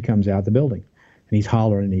he comes out the building, and he's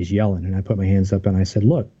hollering and he's yelling, and I put my hands up and I said,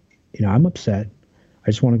 "Look, I'm upset. I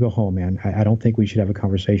just want to go home, man. I don't think we should have a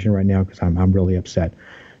conversation right now because I'm really upset."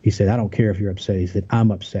 He said, "I don't care if you're upset." He said,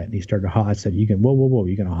 "I'm upset." And he started to holler. I said, whoa,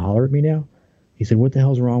 you going to holler at me now?" He said, "What the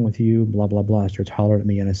hell's wrong with you?" Blah, blah, blah. He starts hollering at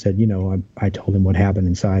me. And I said, I told him what happened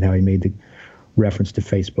inside, how he made the reference to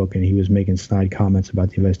Facebook, and he was making snide comments about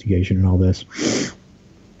the investigation and all this.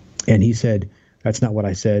 And he said, "That's not what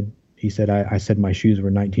I said." He said, I said my shoes were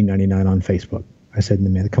 $19.99 on Facebook. I said,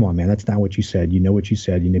 "Man, come on, man. That's not what you said. You know what you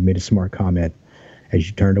said. You made a smart comment as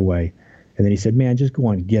you turned away." And then he said, "Man, just go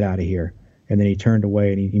on, get out of here." And then he turned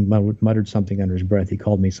away and he muttered something under his breath. He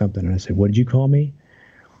called me something. And I said, "What did you call me?"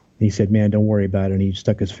 And he said, "Man, don't worry about it." And he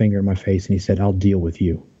stuck his finger in my face and he said, "I'll deal with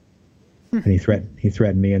you." And he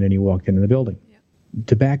threatened me, and then he walked into the building. Yep.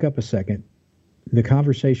 To back up a second, the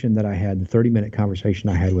conversation that I had, the 30-minute conversation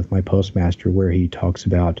I had with my postmaster, where he talks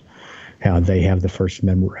about how they have the First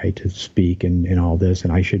Amendment right to speak and all this,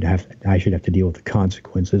 and I should have to deal with the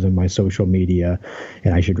consequences of my social media,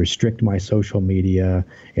 and I should restrict my social media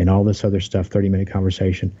and all this other stuff. 30-minute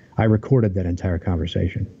conversation. I recorded that entire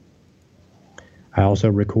conversation. I also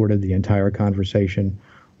recorded the entire conversation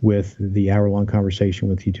with the hour-long conversation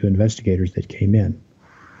with the two investigators that came in.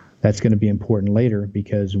 That's going to be important later,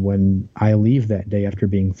 because when I leave that day after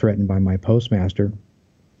being threatened by my postmaster,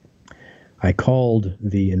 I called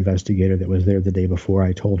the investigator that was there the day before.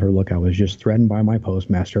 I told her, "Look, I was just threatened by my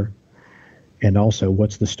postmaster. And also,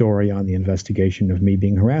 what's the story on the investigation of me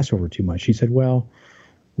being harassed over too much?" She said, "Well,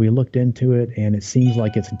 we looked into it, and it seems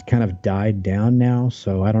like it's kind of died down now,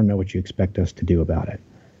 so I don't know what you expect us to do about it."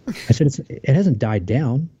 I said, "It hasn't died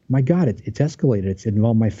down. My God, it's escalated. It's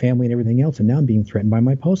involved my family and everything else, and now I'm being threatened by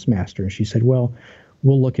my postmaster." And she said, "Well,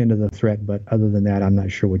 we'll look into the threat, but other than that, I'm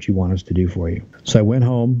not sure what you want us to do for you." So I went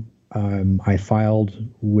home. I filed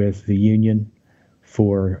with the union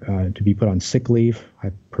to be put on sick leave. I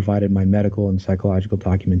provided my medical and psychological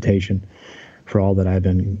documentation for all that I've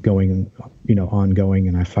been ongoing,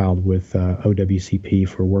 and I filed with OWCP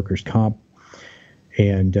for workers' comp.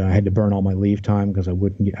 And I had to burn all my leave time because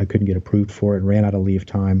I couldn't get approved for it. Ran out of leave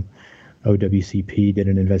time. OWCP did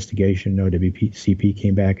an investigation. OWCP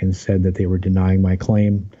came back and said that they were denying my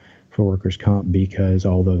claim for workers' comp because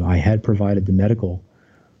although I had provided the medical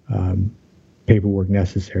paperwork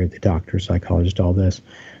necessary, the doctor, psychologist, all this,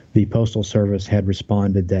 the Postal Service had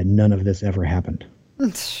responded that none of this ever happened.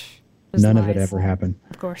 None of it ever happened.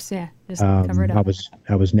 Of course, yeah. Just cover it up.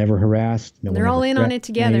 I was never harassed. No They're one all ever in on it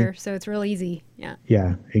together, me. so it's real easy. Yeah.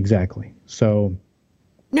 Yeah, exactly. So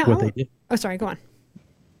No. they did, oh, sorry. Go on.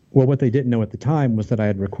 well, what they didn't know at the time was that I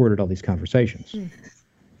had recorded all these conversations.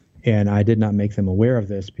 And I did not make them aware of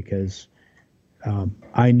this because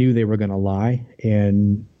I knew they were going to lie.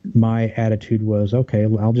 And my attitude was, okay,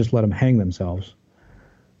 I'll just let them hang themselves.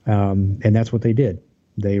 And that's what they did.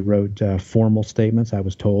 They wrote formal statements. I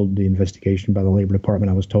was told the investigation by the Labor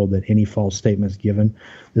Department, I was told that any false statements given,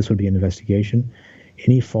 this would be an investigation.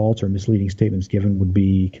 Any false or misleading statements given would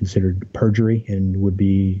be considered perjury and would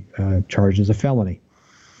be charged as a felony.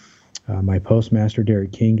 My postmaster,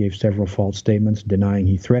 Derek King, gave several false statements denying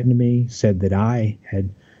he threatened me, said that I had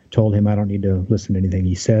told him I don't need to listen to anything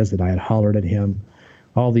he says, that I had hollered at him.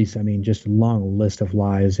 All these, just a long list of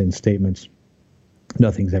lies and statements.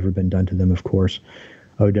 Nothing's ever been done to them, of course.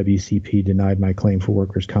 OWCP denied my claim for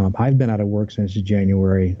workers' comp. I've been out of work since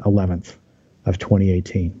January 11th of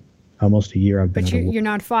 2018. Almost a year I've been out of work. But you're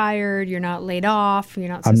not fired, you're not laid off, you're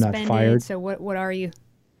not suspended. I'm not fired. So what are you?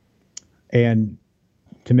 And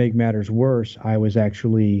to make matters worse, I was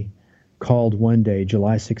actually called one day,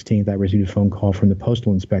 July 16th, I received a phone call from the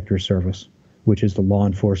Postal Inspector Service, which is the law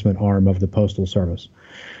enforcement arm of the Postal Service.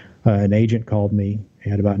 An agent called me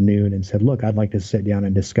at about noon and said, "Look, I'd like to sit down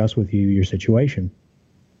and discuss with you your situation."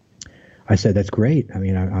 I said, "That's great.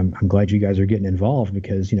 I'm glad you guys are getting involved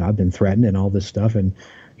because, I've been threatened and all this stuff." And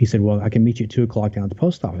he said, "Well, I can meet you at 2:00 down at the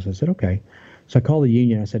post office." I said, "Okay." So I called the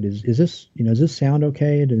union. I said, "Is this sound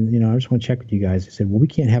okay? And, I just want to check with you guys." He said, "Well, we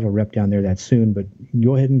can't have a rep down there that soon, but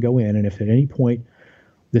go ahead and go in. And if at any point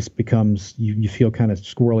this becomes, you feel kind of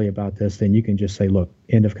squirrely about this, then you can just say, look,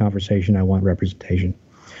 end of conversation. I want representation.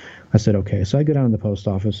 I said, okay. So I go down to the post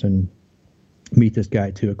office and meet this guy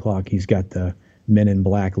at 2:00. He's got the Men in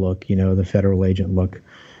Black look, the federal agent look.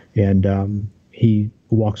 And he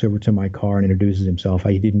walks over to my car and introduces himself.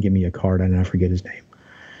 He didn't give me a card, and I forget his name.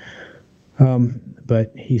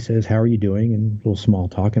 But he says, how are you doing? And a little small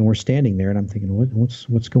talk. And we're standing there, and I'm thinking,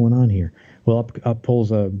 what's going on here? Well, up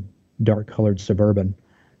pulls a dark-colored Suburban,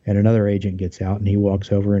 and another agent gets out, and he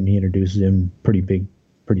walks over, and he introduces him, pretty big,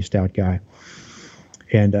 pretty stout guy.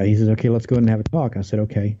 And he says, okay, let's go ahead and have a talk. I said,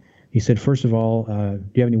 okay. He said, first of all, do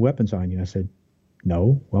you have any weapons on you? I said,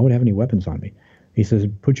 no. Why would I have any weapons on me? He says,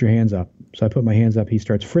 put your hands up. So I put my hands up. He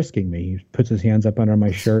starts frisking me. He puts his hands up under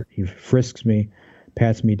my shirt. He frisks me,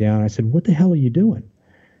 pats me down. I said, what the hell are you doing?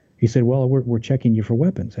 He said, well, we're checking you for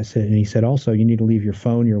weapons. I said, and he said, also, you need to leave your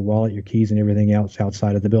phone, your wallet, your keys, and everything else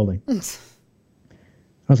outside of the building. I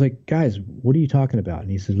was like, guys, what are you talking about?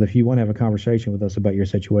 And he says, if you want to have a conversation with us about your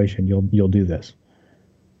situation, you'll do this.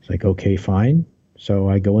 It's like, okay, fine. So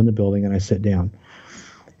I go in the building and I sit down.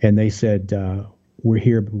 And they said, we're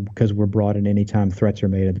here because we're brought in anytime threats are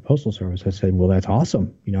made at the Postal Service. I said, well, that's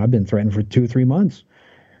awesome. I've been threatened for 2 or 3 months.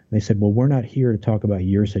 And they said, well, we're not here to talk about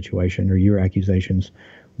your situation or your accusations.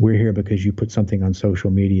 We're here because you put something on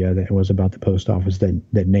social media that was about the post office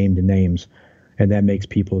that named the names. And that makes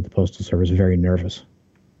people at the Postal Service very nervous.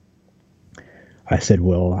 I said,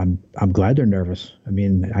 well, I'm glad they're nervous. I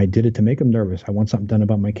mean, I did it to make them nervous. I want something done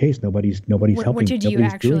about my case. Nobody's helping. What did you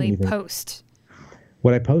actually post?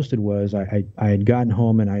 What I posted was I had gotten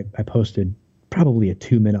home and I posted probably a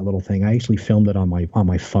 2-minute little thing. I actually filmed it on my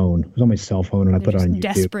phone. It was on my cell phone, and I put it on YouTube.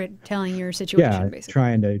 Desperate, telling your situation,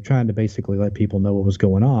 basically. trying to basically let people know what was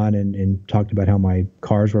going on, and talked about how my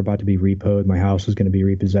cars were about to be repoed, my house was going to be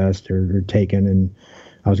repossessed or taken, and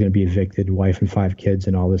I was going to be evicted, wife and 5 kids,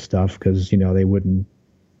 and all this stuff because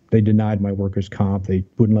they denied my workers' comp, they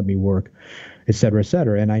wouldn't let me work, et cetera, et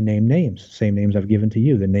cetera. And I named names, same names I've given to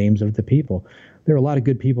you, the names of the people. There are a lot of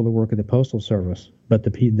good people that work at the Postal Service, but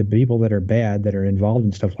the people that are bad, that are involved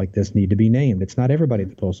in stuff like this, need to be named. It's not everybody at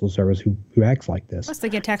the Postal Service who acts like this. Plus, they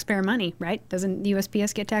get taxpayer money, right? Doesn't the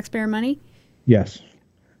USPS get taxpayer money? Yes.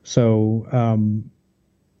 So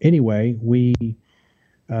anyway,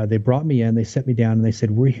 they brought me in, they set me down, and they said,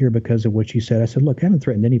 we're here because of what you said. I said, look, I haven't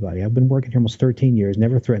threatened anybody. I've been working here almost 13 years,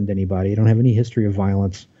 never threatened anybody. I don't have any history of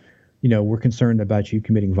violence. We're concerned about you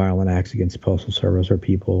committing violent acts against the Postal Service or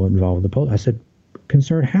people involved with the Post. I said,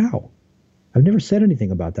 concerned how? I've never said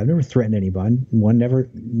anything about that. I've never threatened anyone. Never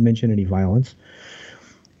mentioned any violence.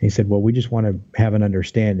 He said, well, we just want to have an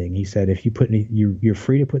understanding. He said, if you put you're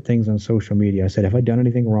free to put things on social media. I said, have I done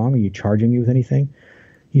anything wrong? Are you charging me with anything?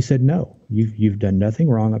 He said, no, you've done nothing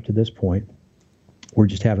wrong up to this point. We're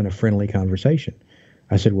just having a friendly conversation.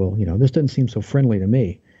 I said, well, this doesn't seem so friendly to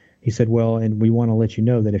me. He said, well, and we want to let you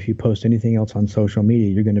know that if you post anything else on social media,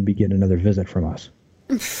 you're going to be getting another visit from us.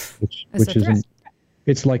 which is,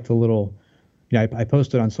 it's like the little, I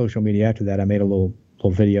posted on social media after that. I made a little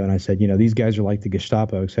video and I said, these guys are like the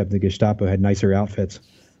Gestapo, except the Gestapo had nicer outfits.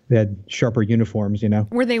 They had sharper uniforms,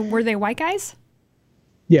 Were they white guys?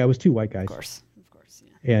 Yeah, it was 2 white guys. Of course,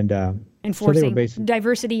 yeah. And enforcing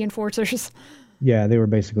diversity enforcers. Yeah, they were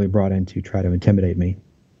basically brought in to try to intimidate me.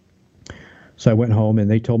 So I went home, and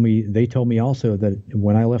they told me also that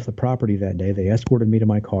when I left the property that day, they escorted me to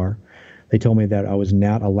my car. They told me that I was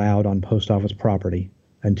not allowed on post office property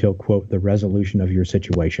until, quote, the resolution of your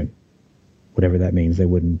situation. Whatever that means. They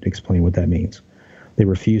wouldn't explain what that means. They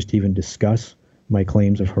refused to even discuss my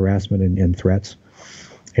claims of harassment and threats.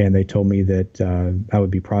 And they told me that I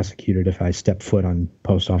would be prosecuted if I stepped foot on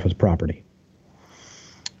post office property.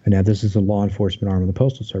 And now this is the law enforcement arm of the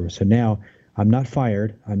Postal Service. So now I'm not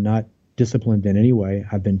fired. I'm not disciplined in any way.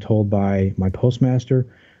 I've been told by my postmaster,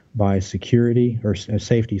 by security or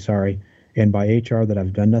safety, and by HR that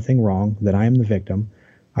I've done nothing wrong, that I am the victim.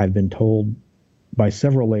 I've been told by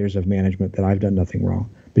several layers of management that I've done nothing wrong.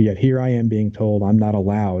 But yet here I am being told I'm not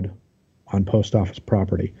allowed on post office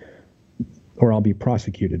property, or I'll be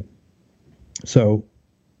prosecuted. So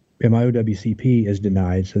my OWCP is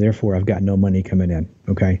denied, so therefore I've got no money coming in,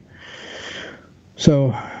 okay?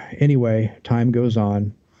 So anyway, time goes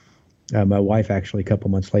on. My wife actually a couple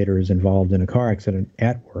months later is involved in a car accident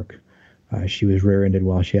at work. She was rear-ended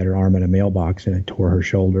while she had her arm in a mailbox, and it tore her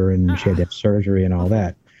shoulder, and she had to have surgery and all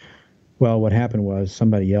that. Well, what happened was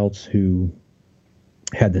somebody else who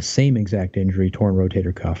had the same exact injury, torn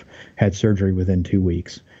rotator cuff, had surgery within 2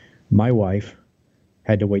 weeks. My wife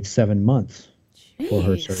had to wait 7 months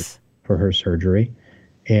for her surgery,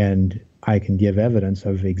 and I can give evidence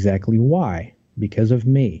of exactly why. Because of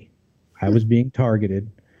me. I was being targeted.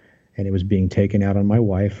 and it was being taken out on my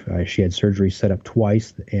wife. She had surgery set up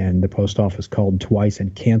twice, and the post office called twice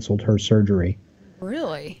and canceled her surgery.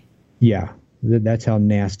 Really? Yeah, that's how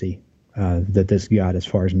nasty that this got as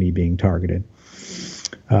far as me being targeted.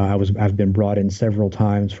 I've been brought in several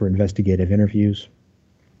times for investigative interviews,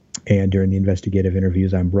 and during the investigative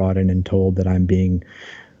interviews, I'm brought in and told that I'm being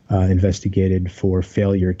investigated for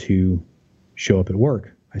failure to show up at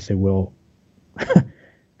work. I said, well,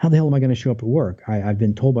 how the hell am I going to show up at work? I've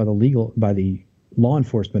been told by the law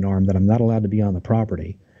enforcement arm that I'm not allowed to be on the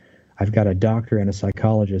property. I've got a doctor and a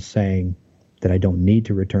psychologist saying that I don't need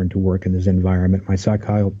to return to work in this environment. My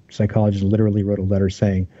psychologist literally wrote a letter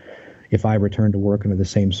saying, if I return to work under the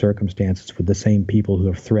same circumstances with the same people who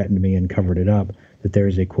have threatened me and covered it up, that there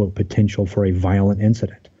is a, quote, potential for a violent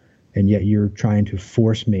incident. And yet you're trying to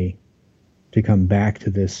force me to come back to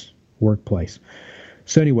this workplace.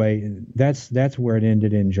 So anyway, that's where it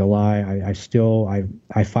ended in July. I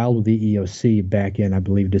filed with the EEOC back in, I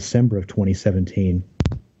believe, December of 2017.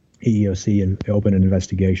 EEOC opened an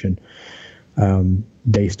investigation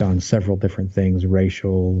based on several different things: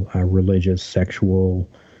 racial, religious, sexual,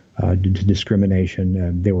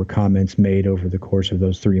 discrimination. There were comments made over the course of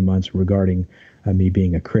those 3 months regarding me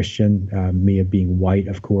being a Christian, me being white,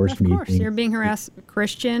 of course. Of course, you're being harassed.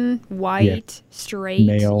 Christian, white, yeah, straight,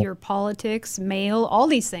 male, your politics, male, all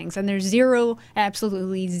these things. And there's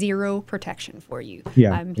absolutely zero protection for you.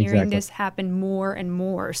 Yeah, I'm hearing exactly. this happen more and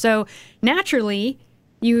more. So naturally,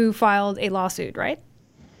 you filed a lawsuit, right?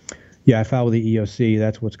 Yeah, I filed with the EEOC.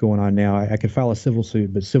 That's what's going on now. I could file a civil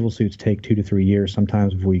suit, but civil suits take 2 to 3 years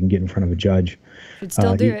sometimes before you can get in front of a judge. Should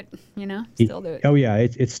still do it, still do it. Oh yeah,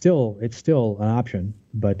 it's still an option,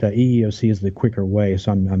 but EEOC is the quicker way.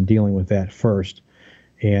 So I'm dealing with that first,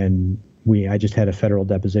 and I just had a federal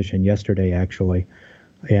deposition yesterday actually,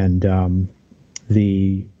 and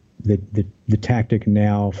the tactic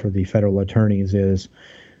now for the federal attorneys is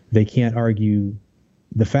they can't argue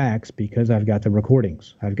the facts because I've got the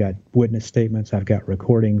recordings. I've got witness statements. I've got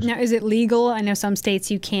recordings. Now, is it legal? I know some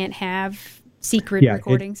states you can't have secret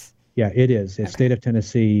recordings. It is. The state of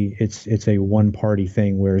Tennessee, it's a one-party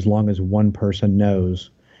thing where as long as one person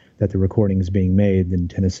knows that the recording is being made, then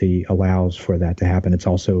Tennessee allows for that to happen. It's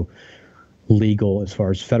also legal as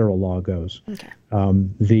far as federal law goes. Okay.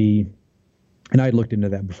 And I looked into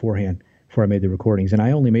that beforehand before I made the recordings, and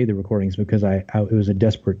I only made the recordings because it was a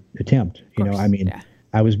desperate attempt. Yeah.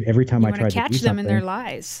 I was every time I tried to catch them in their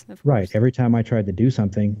lies. Right. Every time I tried to do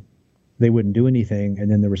something, they wouldn't do anything,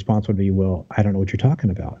 and then the response would be, "Well, I don't know what you're talking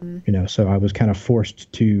about." Mm. So I was kind of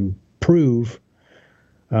forced to prove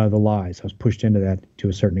the lies. I was pushed into that to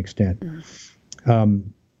a certain extent. Mm.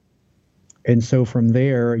 And so from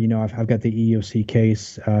there, I've got the EEOC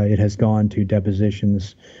case. It has gone to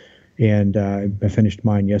depositions, and I finished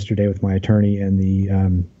mine yesterday with my attorney and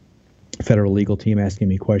the federal legal team asking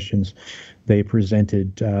me questions. They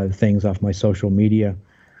presented things off my social media.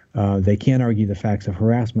 They can't argue the facts of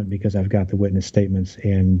harassment because I've got the witness statements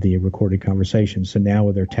and the recorded conversations. So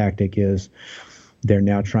now their tactic is they're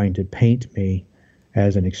now trying to paint me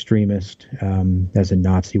as an extremist, as a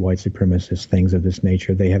Nazi, white supremacist, things of this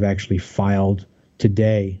nature. They have actually filed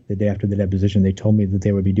today, the day after the deposition. They told me that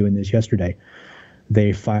they would be doing this yesterday.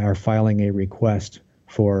 They are filing a request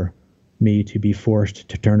for me to be forced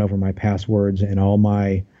to turn over my passwords and all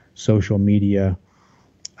my social media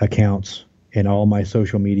accounts and all my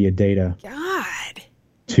social media data. God.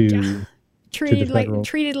 Treated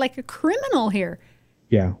like a criminal here.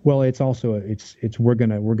 Yeah. Well, it's also we're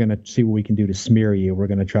gonna see what we can do to smear you. We're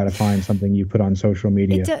gonna try to find something you put on social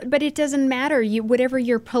media. But it doesn't matter. Whatever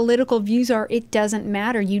your political views are, it doesn't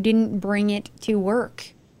matter. You didn't bring it to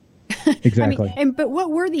work. Exactly. But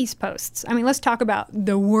what were these posts? Let's talk about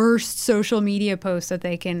the worst social media posts that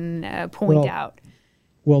they can point out.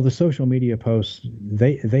 Well, the social media posts,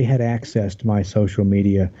 they had accessed my social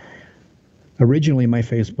media. Originally, my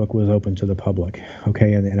Facebook was open to the public,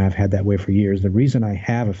 okay, and I've had that way for years. The reason I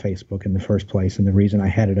have a Facebook in the first place, and the reason I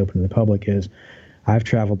had it open to the public, is I've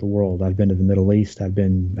traveled the world. I've been to the Middle East.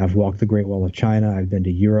 I've walked the Great Wall of China. I've been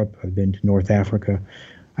to Europe. I've been to North Africa.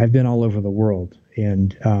 I've been all over the world,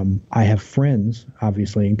 and I have friends,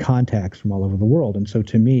 obviously, and contacts from all over the world. And so,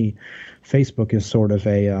 to me, Facebook is sort of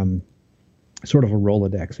a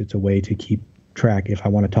Rolodex. It's a way to keep track. If I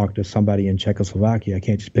want to talk to somebody in Czechoslovakia, I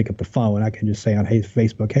can't just pick up the phone. I can just say on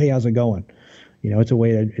Facebook, "Hey, how's it going?" It's a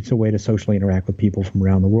way to socially interact with people from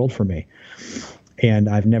around the world for me. And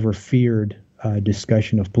I've never feared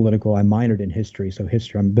discussion of political. I minored in history, so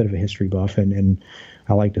I'm a bit of a history buff, and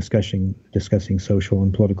I like discussing social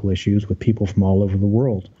and political issues with people from all over the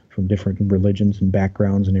world, from different religions and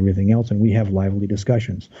backgrounds and everything else, and we have lively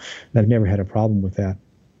discussions. And I've never had a problem with that.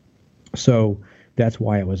 So that's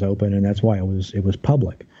why it was open, and that's why it was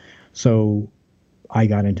public. So I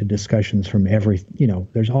got into discussions from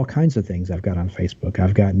there's all kinds of things I've got on Facebook.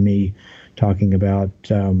 I've got me talking about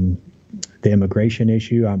the immigration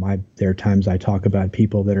issue. There are times I talk about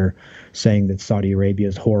people that are saying that Saudi Arabia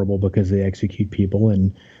is horrible because they execute people,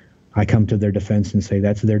 and I come to their defense and say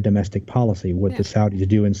that's their domestic policy. What the Saudis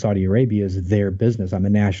do in Saudi Arabia is their business. I'm a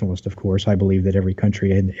nationalist, of course. I believe that every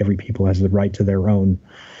country and every people has the right to their own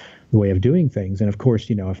way of doing things. And of course,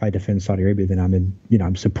 if I defend Saudi Arabia, then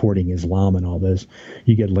I'm supporting Islam and all this.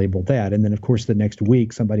 You get labeled that. And then of course the next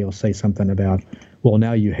week somebody will say something about, well,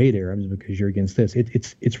 now you hate Arabs because you're against this.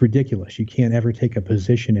 It's ridiculous. You can't ever take a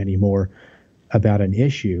position anymore about an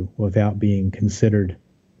issue without being considered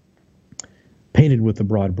painted with a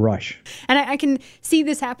broad brush. And I can see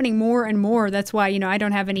this happening more and more. That's why, I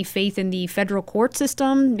don't have any faith in the federal court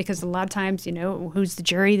system, because a lot of times, who's the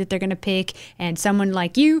jury that they're going to pick? And someone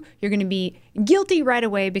like you're going to be guilty right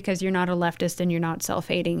away because you're not a leftist and you're not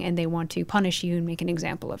self-hating, and they want to punish you and make an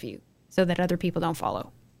example of you so that other people don't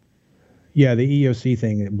follow. Yeah, the EOC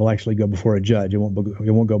thing will actually go before a judge. It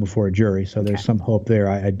won't go before a jury. So there's some hope there.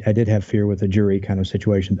 I did have fear with a jury kind of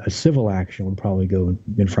situation. A civil action would probably go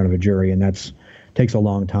in front of a jury, and takes a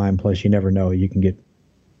long time. Plus, you never know. You can get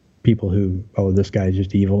people who, this guy's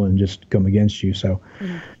just evil and just come against you. So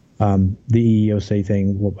the EEOC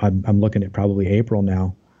thing, I'm looking at probably April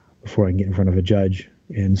now before I can get in front of a judge.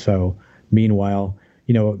 And so meanwhile,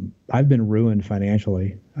 I've been ruined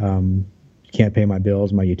financially. Can't pay my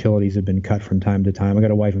bills. My utilities have been cut from time to time. I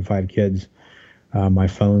got a wife and 5 kids. My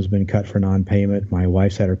phone's been cut for non-payment. My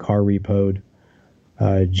wife's had her car repoed.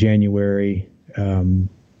 January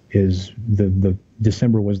is the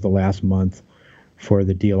December was the last month for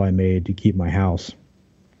the deal I made to keep my house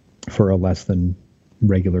for a less than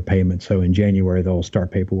regular payment. So in January they'll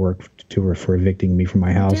start paperwork for evicting me from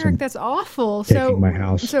my house. Derek, that's awful. Taking my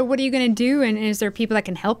house. So what are you going to do? And is there people that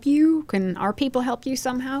can help you? Can our people help you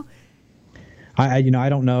somehow? I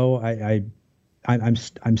don't know.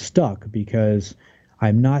 I'm stuck because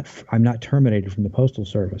I'm not terminated from the Postal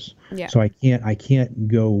Service. Yeah. So I can't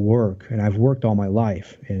go work, and I've worked all my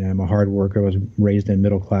life, and I'm a hard worker. I was raised in a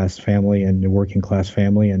middle class family and a working class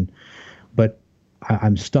family, but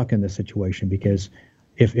I'm stuck in this situation because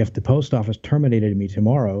if the post office terminated me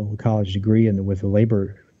tomorrow, a college degree and with the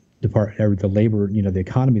labor department or the labor, the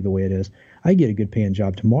economy the way it is, I get a good paying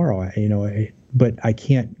job tomorrow. But I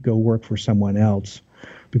can't go work for someone else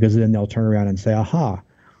because then they'll turn around and say, aha,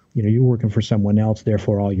 you're working for someone else,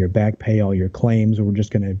 therefore all your back pay, all your claims, we're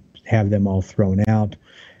just going to have them all thrown out.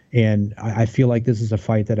 And I feel like this is a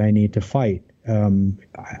fight that I need to fight.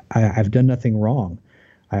 I've done nothing wrong.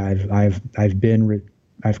 I've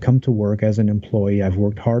come to work as an employee. I've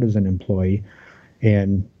worked hard as an employee,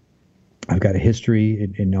 and I've got a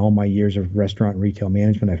history in all my years of restaurant and retail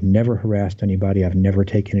management. I've never harassed anybody. I've never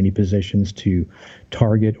taken any positions to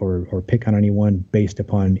target or pick on anyone based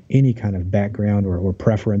upon any kind of background or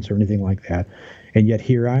preference or anything like that. And yet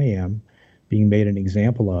here I am being made an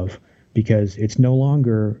example of because it's no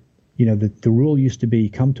longer, the rule used to be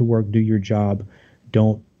come to work, do your job,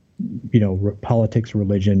 don't, politics,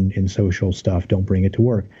 religion, and social stuff, don't bring it to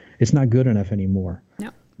work. It's not good enough anymore.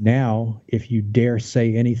 No. Now, if you dare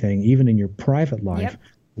say anything, even in your private life,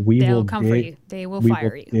 they'll come for you. They will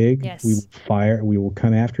fire you. Yes. We will fire. We will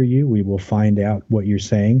come after you. We will find out what you're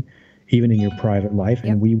saying, even in your private life,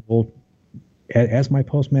 and we will, as my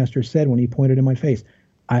postmaster said when he pointed in my face,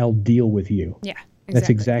 I'll deal with you. Yeah. Exactly. That's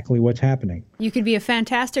exactly what's happening. You could be a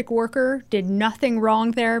fantastic worker, did nothing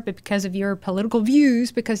wrong there, but because of your political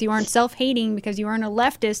views, because you aren't self-hating, because you aren't a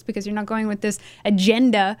leftist, because you're not going with this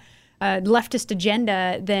agenda, leftist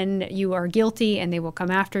agenda, then you are guilty and they will come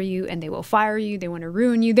after you and they will fire you. They want to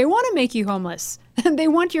ruin you. They want to make you homeless. They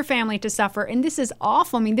want your family to suffer. And this is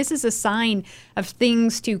awful. I mean, this is a sign of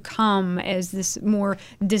things to come as this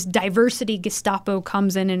diversity Gestapo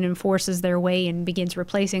comes in and enforces their way and begins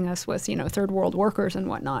replacing us with, third world workers and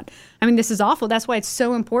whatnot. I mean, this is awful. That's why it's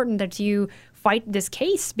so important that you fight this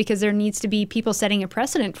case, because there needs to be people setting a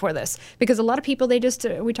precedent for this. Because a lot of people,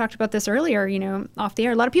 we talked about this earlier, off the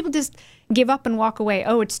air, a lot of people just give up and walk away.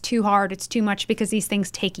 Oh, it's too hard, it's too much, because these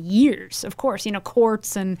things take years, of course,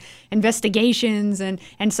 courts and investigations, and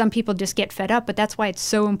some people just get fed up. But that's why it's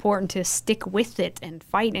so important to stick with it and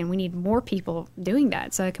fight, and we need more people doing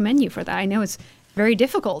that. So I commend you for that. I know it's very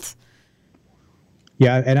difficult.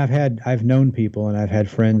 Yeah, and I've known people, and I've had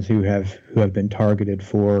friends who have been targeted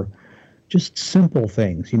for just simple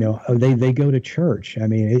things. They go to church. I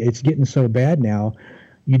mean, it's getting so bad now.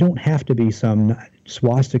 You don't have to be some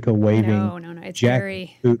swastika waving, No. It's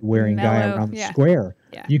very jackboot wearing guy mellow. around the Yeah. square.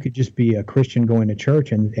 Yeah. You could just be a Christian going to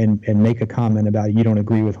church and make a comment about you don't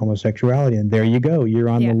agree with homosexuality, and there you go. You're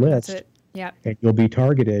on the list. That's it. Yeah. And you'll be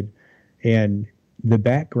targeted. And the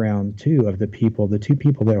background, too, of the two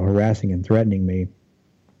people that were harassing and threatening me,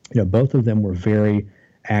 both of them were very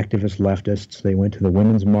activist leftists. They went to the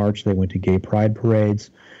Women's March. They went to gay pride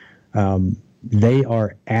parades. They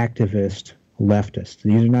are activist leftists.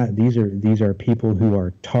 These are people who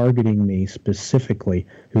are targeting me specifically,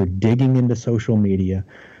 who are digging into social media,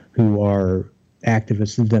 who are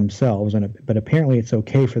activists themselves. But apparently it's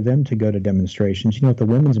okay for them to go to demonstrations. At the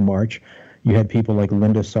Women's March, you had people like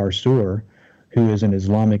Linda Sarsour, who is an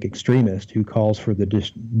Islamic extremist who calls for the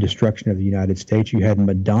destruction of the United States. You had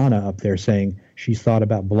Madonna up there saying she's thought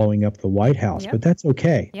about blowing up the White House, but that's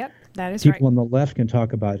okay. Yep, that is People on the left can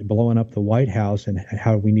talk about blowing up the White House and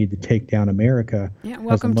how we need to take down America. Yeah,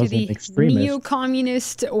 welcome to the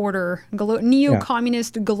neo-communist order,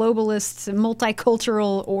 neo-communist, globalist,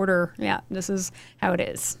 multicultural order. Yeah, this is how it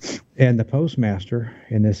is. And the postmaster,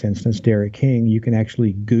 in this instance, Derek King, you can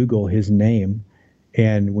actually Google his name.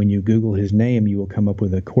 And when you Google his name, you will come up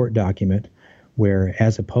with a court document where,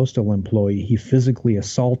 as a postal employee, he physically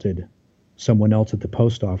assaulted someone else at the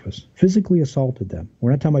post office, physically assaulted them.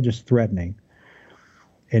 We're not talking about just threatening.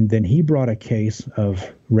 And then he brought a case of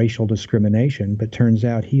racial discrimination, but turns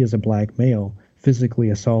out he, as a black male, physically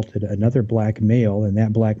assaulted another black male, and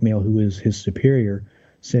that black male, who is his superior,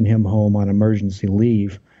 sent him home on emergency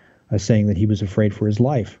leave, saying that he was afraid for his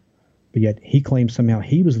life. But yet he claims somehow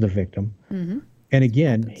he was the victim. Mm-hmm. And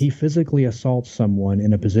again, he physically assaults someone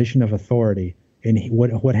in a position of authority. And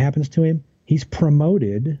what happens to him? He's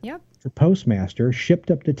promoted to postmaster,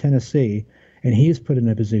 shipped up to Tennessee, and he is put in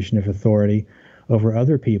a position of authority over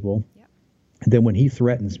other people. Yep. And then when he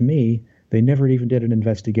threatens me, they never even did an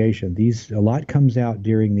investigation. A lot comes out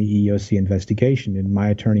during the EEOC investigation, and my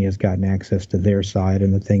attorney has gotten access to their side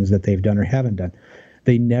and the things that they've done or haven't done.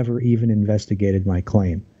 They never even investigated my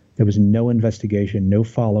claim. There was no investigation, no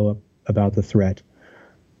follow-up about the threat.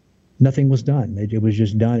 Nothing was done. It was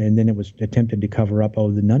just done, and then it was attempted to cover up.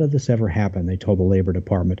 None of this ever happened, they told the Labor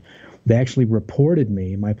Department. They actually reported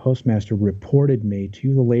me, my postmaster reported me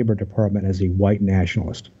to the Labor Department as a white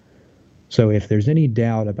nationalist. So if there's any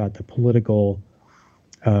doubt about the political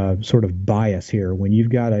sort of bias here, when you've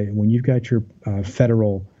got your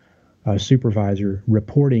federal supervisor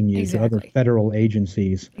reporting you to other federal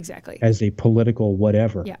agencies as a political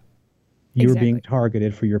whatever, you're being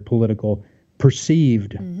targeted for your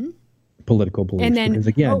perceived political beliefs. And then, because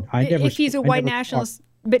again, if he's a white nationalist,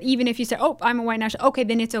 but even if you say, I'm a white nationalist, okay,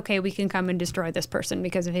 then it's okay. We can come and destroy this person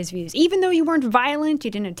because of his views. Even though you weren't violent,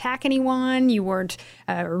 you didn't attack anyone, you weren't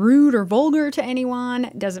rude or vulgar to anyone,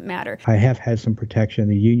 it doesn't matter. I have had some protection.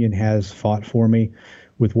 The union has fought for me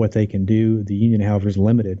with what they can do. The union, however, is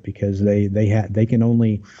limited because they can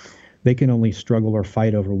only struggle or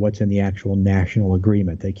fight over what's in the actual national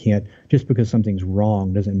agreement. They can't, just because something's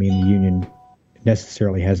wrong doesn't mean the union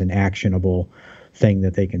necessarily has an actionable thing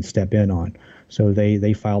that they can step in on. So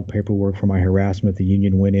they filed paperwork for my harassment. The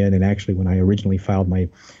union went in, and actually when I originally filed my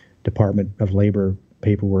Department of Labor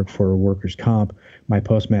paperwork for workers' comp, my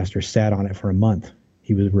postmaster sat on it for a month.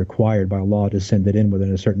 He was required by law to send it in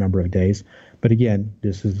within a certain number of days. But again,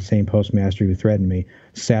 this is the same postmaster who threatened me,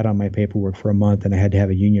 sat on my paperwork for a month, and I had to have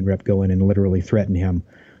a union rep go in and literally threaten him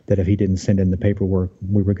that if he didn't send in the paperwork,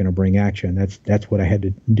 we were going to bring action. That's what I had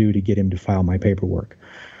to do to get him to file my paperwork.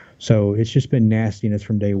 So it's just been nastiness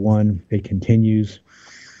from day one. It continues.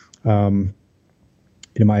 My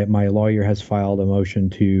lawyer has filed a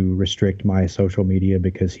motion to restrict my social media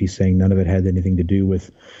because he's saying none of it had anything to do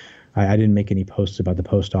with. I didn't make any posts about the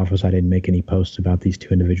post office. I didn't make any posts about these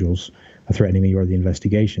two individuals threatening me or the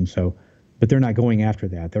investigation. But they're not going after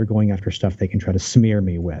that. They're going after stuff they can try to smear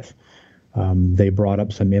me with. They brought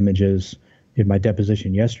up some images in my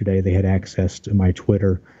deposition yesterday. They had access to my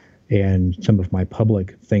Twitter and some of my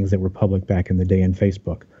public things that were public back in the day in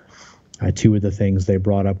Facebook. Two of the things they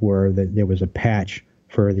brought up were that there was a patch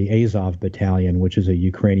for the Azov Battalion, which is a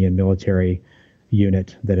Ukrainian military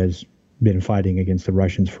unit that has been fighting against the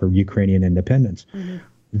Russians for Ukrainian independence. Mm-hmm.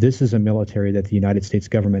 This is a military that the United States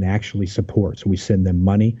government actually supports. We send them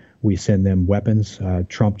money. We send them weapons.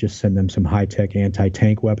 Trump just sent them some high-tech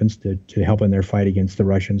anti-tank weapons to help in their fight against the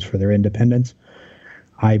Russians for their independence.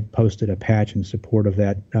 I posted a patch in support of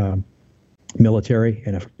that military,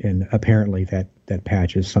 and apparently that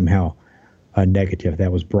patch is somehow negative.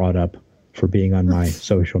 That was brought up for being on my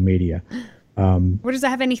social media. What does that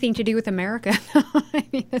have anything to do with America? I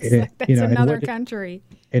mean, it's like, that's another country.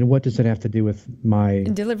 And what does it have to do with my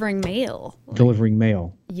delivering mail? Delivering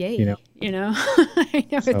mail. Yay. I know,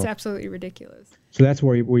 it's absolutely ridiculous. So that's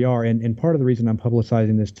where we are. And part of the reason I'm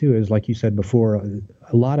publicizing this too is, like you said before,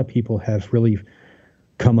 a lot of people have really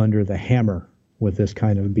come under the hammer with this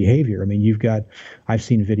kind of behavior. I mean, I've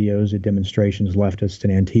seen videos at demonstrations, leftists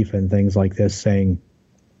and Antifa and things like this saying,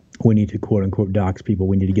 we need to quote unquote dox people.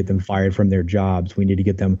 We need to get them fired from their jobs. We need to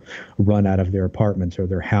get them run out of their apartments or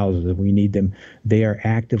their houses. We need them. They are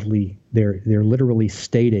actively, they're literally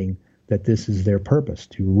stating that this is their purpose,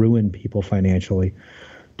 to ruin people financially,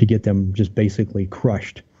 to get them just basically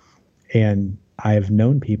crushed. And I've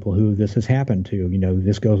known people who this has happened to.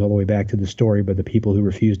 This goes all the way back to the story, but the people who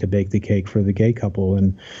refused to bake the cake for the gay couple,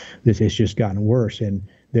 and this has just gotten worse. And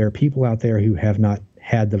there are people out there who have not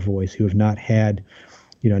had the voice, who have not had,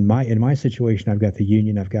 in my situation, I've got the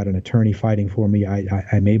union, I've got an attorney fighting for me.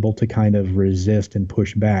 I'm able to kind of resist and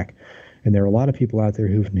push back. And there are a lot of people out there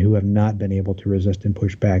who have not been able to resist and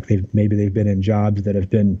push back. Maybe they've been in jobs that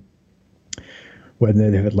have been,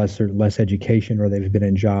 whether they've had less education, or they've been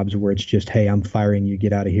in jobs where it's just, hey, I'm firing you,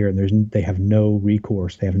 get out of here. And they have no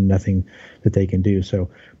recourse. They have nothing that they can do.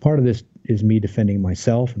 So part of this is me defending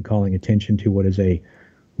myself and calling attention to what is a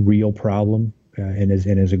real problem, and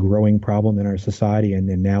is a growing problem in our society and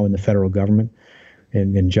now in the federal government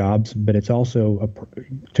and in jobs. But it's also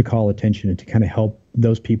to call attention and to kind of help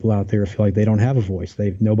those people out there feel like they don't have a voice.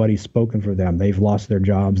 Nobody's spoken for them. They've lost their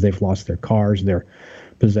jobs. They've lost their cars, their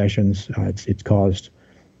possessions. It's caused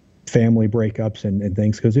family breakups and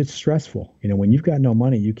things because it's stressful. When you've got no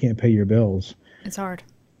money, you can't pay your bills. It's hard.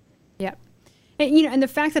 Yeah. And the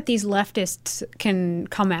fact that these leftists can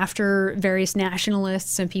come after various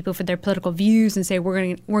nationalists and people for their political views and say,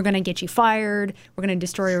 we're going to get you fired, we're going to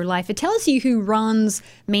destroy your life. It tells you who runs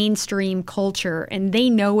mainstream culture, and they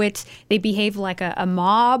know it. They behave like a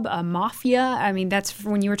mob, a mafia. I mean, that's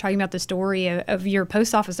when you were talking about the story of your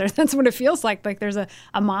post officer. That's what it feels like. Like there's a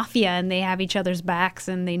mafia, and they have each other's backs,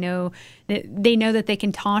 and they know that they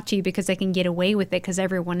can taunt you because they can get away with it because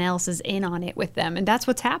everyone else is in on it with them. And that's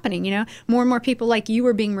what's happening. More and more people like you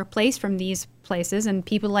are being replaced from these places, and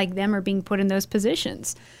people like them are being put in those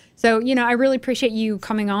positions. So, I really appreciate you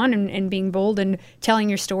coming on and being bold and telling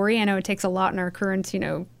your story. I know it takes a lot in our current,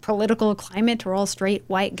 political climate where all straight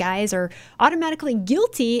white guys are automatically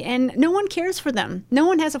guilty and no one cares for them. No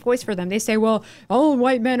one has a voice for them. They say, well, all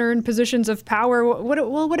white men are in positions of power.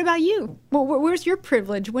 What about you? Well, where's your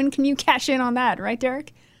privilege? When can you cash in on that? Right,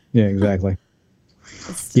 Derek? Yeah, exactly.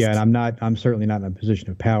 Yeah, and I'm certainly not in a position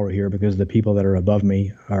of power here because the people that are above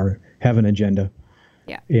me have an agenda.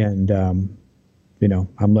 Yeah. And,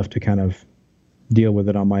 I'm left to kind of deal with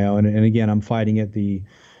it on my own. And again, I'm fighting it.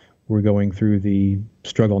 We're going through the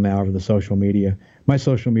struggle now over the social media. My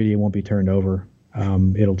social media won't be turned over.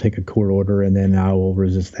 It'll take a court order, and then I will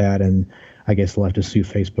resist that. And I guess I'll have to sue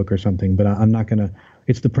Facebook or something. But I'm not going to.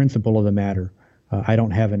 It's the principle of the matter. I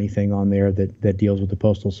don't have anything on there that deals with the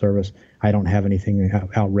Postal Service. I don't have anything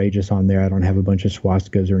outrageous on there. I don't have a bunch of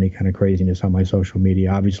swastikas or any kind of craziness on my social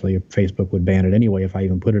media. Obviously, Facebook would ban it anyway if I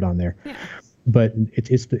even put it on there. Yeah. But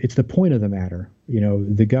it's the point of the matter.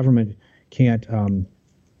 The government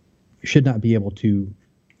should not be able to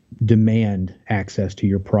demand access to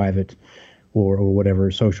your private or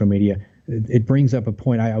whatever social media. It brings up a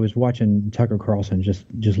point. I was watching Tucker Carlson just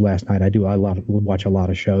last night. I watch a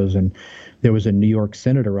lot of shows, and there was a New York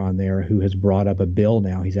senator on there who has brought up a bill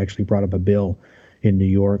now. He's actually brought up a bill in New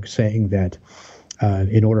York saying that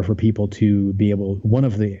in order for people to be able, one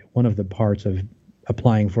of the parts of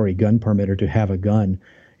applying for a gun permit or to have a gun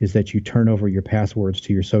is that you turn over your passwords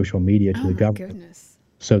to your social media to the government. Goodness.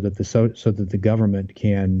 So that the government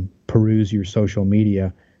can peruse your social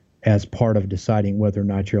media as part of deciding whether or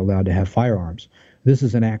not you're allowed to have firearms. This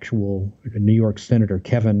is an actual New York Senator,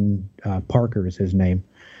 Kevin Parker is his name.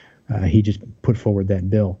 He just put forward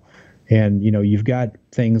that bill. And, you've got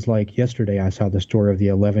things like yesterday I saw the story of the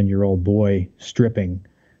 11-year-old boy stripping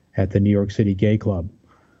at the New York City gay club.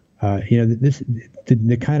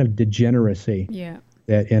 The kind of degeneracy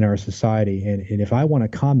that in our society. And if I want to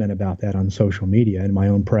comment about that on social media in my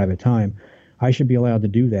own private time, I should be allowed to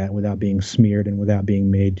do that without being smeared and without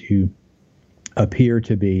being made to appear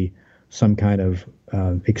to be some kind of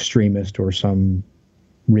extremist or some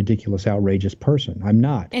ridiculous, outrageous person. I'm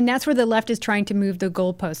not. And that's where the left is trying to move the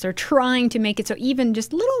goalposts. They're trying to make it so even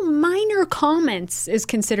just little minor comments is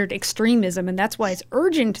considered extremism. And that's why it's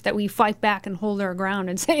urgent that we fight back and hold our ground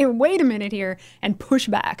and say, wait a minute here, and push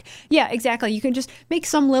back. Yeah, exactly. You can just make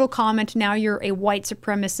some little comment. Now you're a white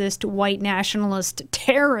supremacist, white nationalist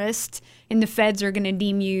terrorist, and the feds are going to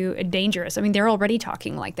deem you dangerous. I mean, they're already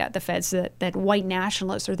talking like that, the feds, that white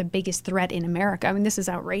nationalists are the biggest threat in America. I mean, this is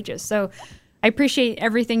outrageous. So I appreciate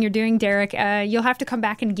everything you're doing, Derek. You'll have to come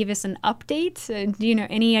back and give us an update. Do you know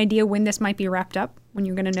any idea when this might be wrapped up, when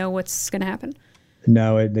you're going to know what's going to happen?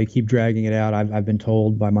 No, they keep dragging it out. I've been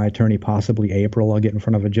told by my attorney possibly April I'll get in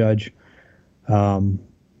front of a judge.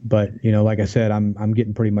 But, you know, like I said, I'm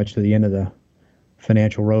getting pretty much to the end of the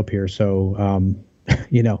financial rope here. So,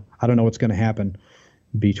 you know, I don't know what's going to happen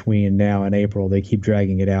between now and April. They keep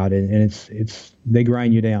dragging it out, and it's they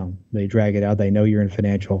grind you down. They drag it out. They know you're in a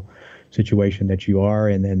financial situation that you are,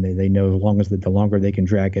 and then they know the longer they can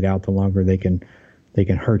drag it out, the longer they can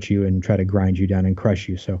hurt you and try to grind you down and crush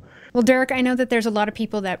you. So, well, Derek, I know that there's a lot of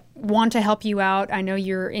people that want to help you out. I know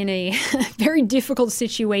you're in a very difficult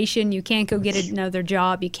situation. You can't go get another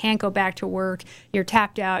job. You can't go back to work. You're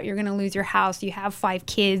tapped out. You're going to lose your house. You have 5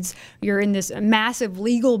 kids. You're in this massive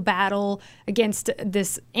legal battle against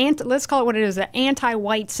this, let's call it what it is, an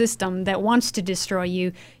anti-white system that wants to destroy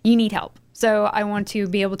you. You need help. So I want to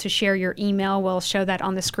be able to share your email. We'll show that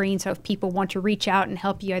on the screen. So if people want to reach out and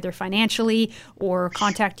help you either financially or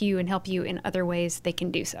contact you and help you in other ways, they can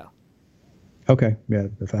do so. Okay. Yeah,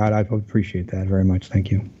 I appreciate that very much. Thank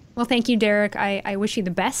you. Well, thank you, Derek. I wish you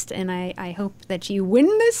the best, and I hope that you win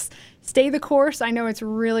this. Stay the course. I know it's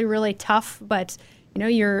really, really tough, but you know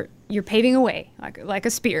you're paving a way like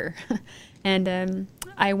a spear. And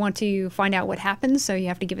I want to find out what happens, so you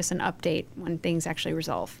have to give us an update when things actually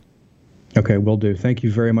resolve. Okay, will do. Thank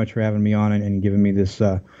you very much for having me on and giving me this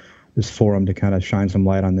this forum to kind of shine some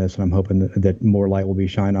light on this. And I'm hoping that more light will be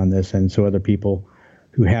shined on this, and so other people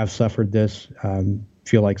who have suffered this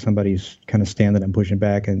feel like somebody's kind of standing and pushing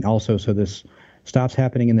back, and also so this stops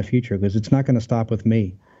happening in the future, because it's not going to stop with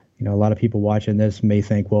me. You know, a lot of people watching this may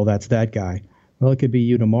think, well, that's that guy. Well, it could be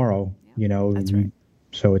you tomorrow. Yeah, you know, that's right.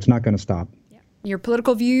 So it's not going to stop. Your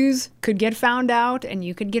political views could get found out and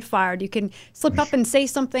you could get fired. You can slip up and say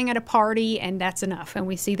something at a party and that's enough. And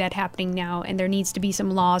we see that happening now. And there needs to be some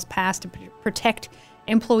laws passed to protect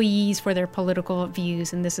employees for their political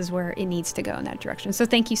views. And this is where it needs to go in that direction. So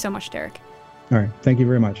thank you so much, Derek. All right. Thank you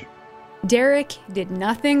very much. Derek did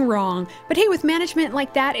nothing wrong. But hey, with management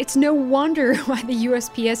like that, it's no wonder why the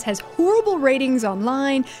USPS has horrible ratings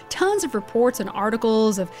online, tons of reports and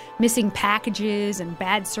articles of missing packages and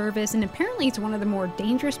bad service, and apparently it's one of the more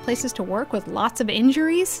dangerous places to work with lots of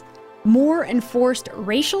injuries. More enforced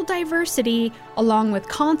racial diversity, along with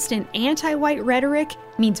constant anti-white rhetoric,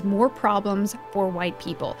 means more problems for white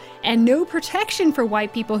people, and no protection for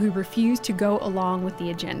white people who refuse to go along with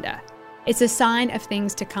the agenda. It's a sign of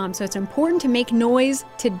things to come, so it's important to make noise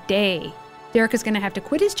today. Derek is going to have to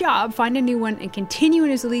quit his job, find a new one, and continue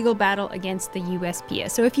in his legal battle against the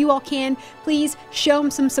USPS. So if you all can, please show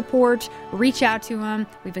him some support, reach out to him.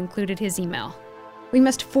 We've included his email. We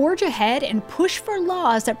must forge ahead and push for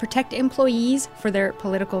laws that protect employees for their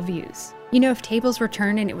political views. You know, if tables were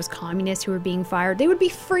turned and it was communists who were being fired, they would be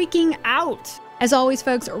freaking out. As always,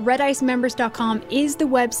 folks, redicemembers.com is the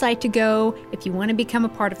website to go if you want to become a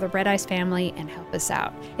part of the Red Ice family and help us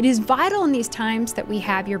out. It is vital in these times that we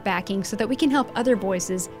have your backing so that we can help other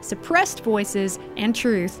voices, suppressed voices, and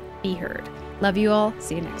truth be heard. Love you all.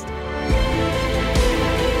 See you next time.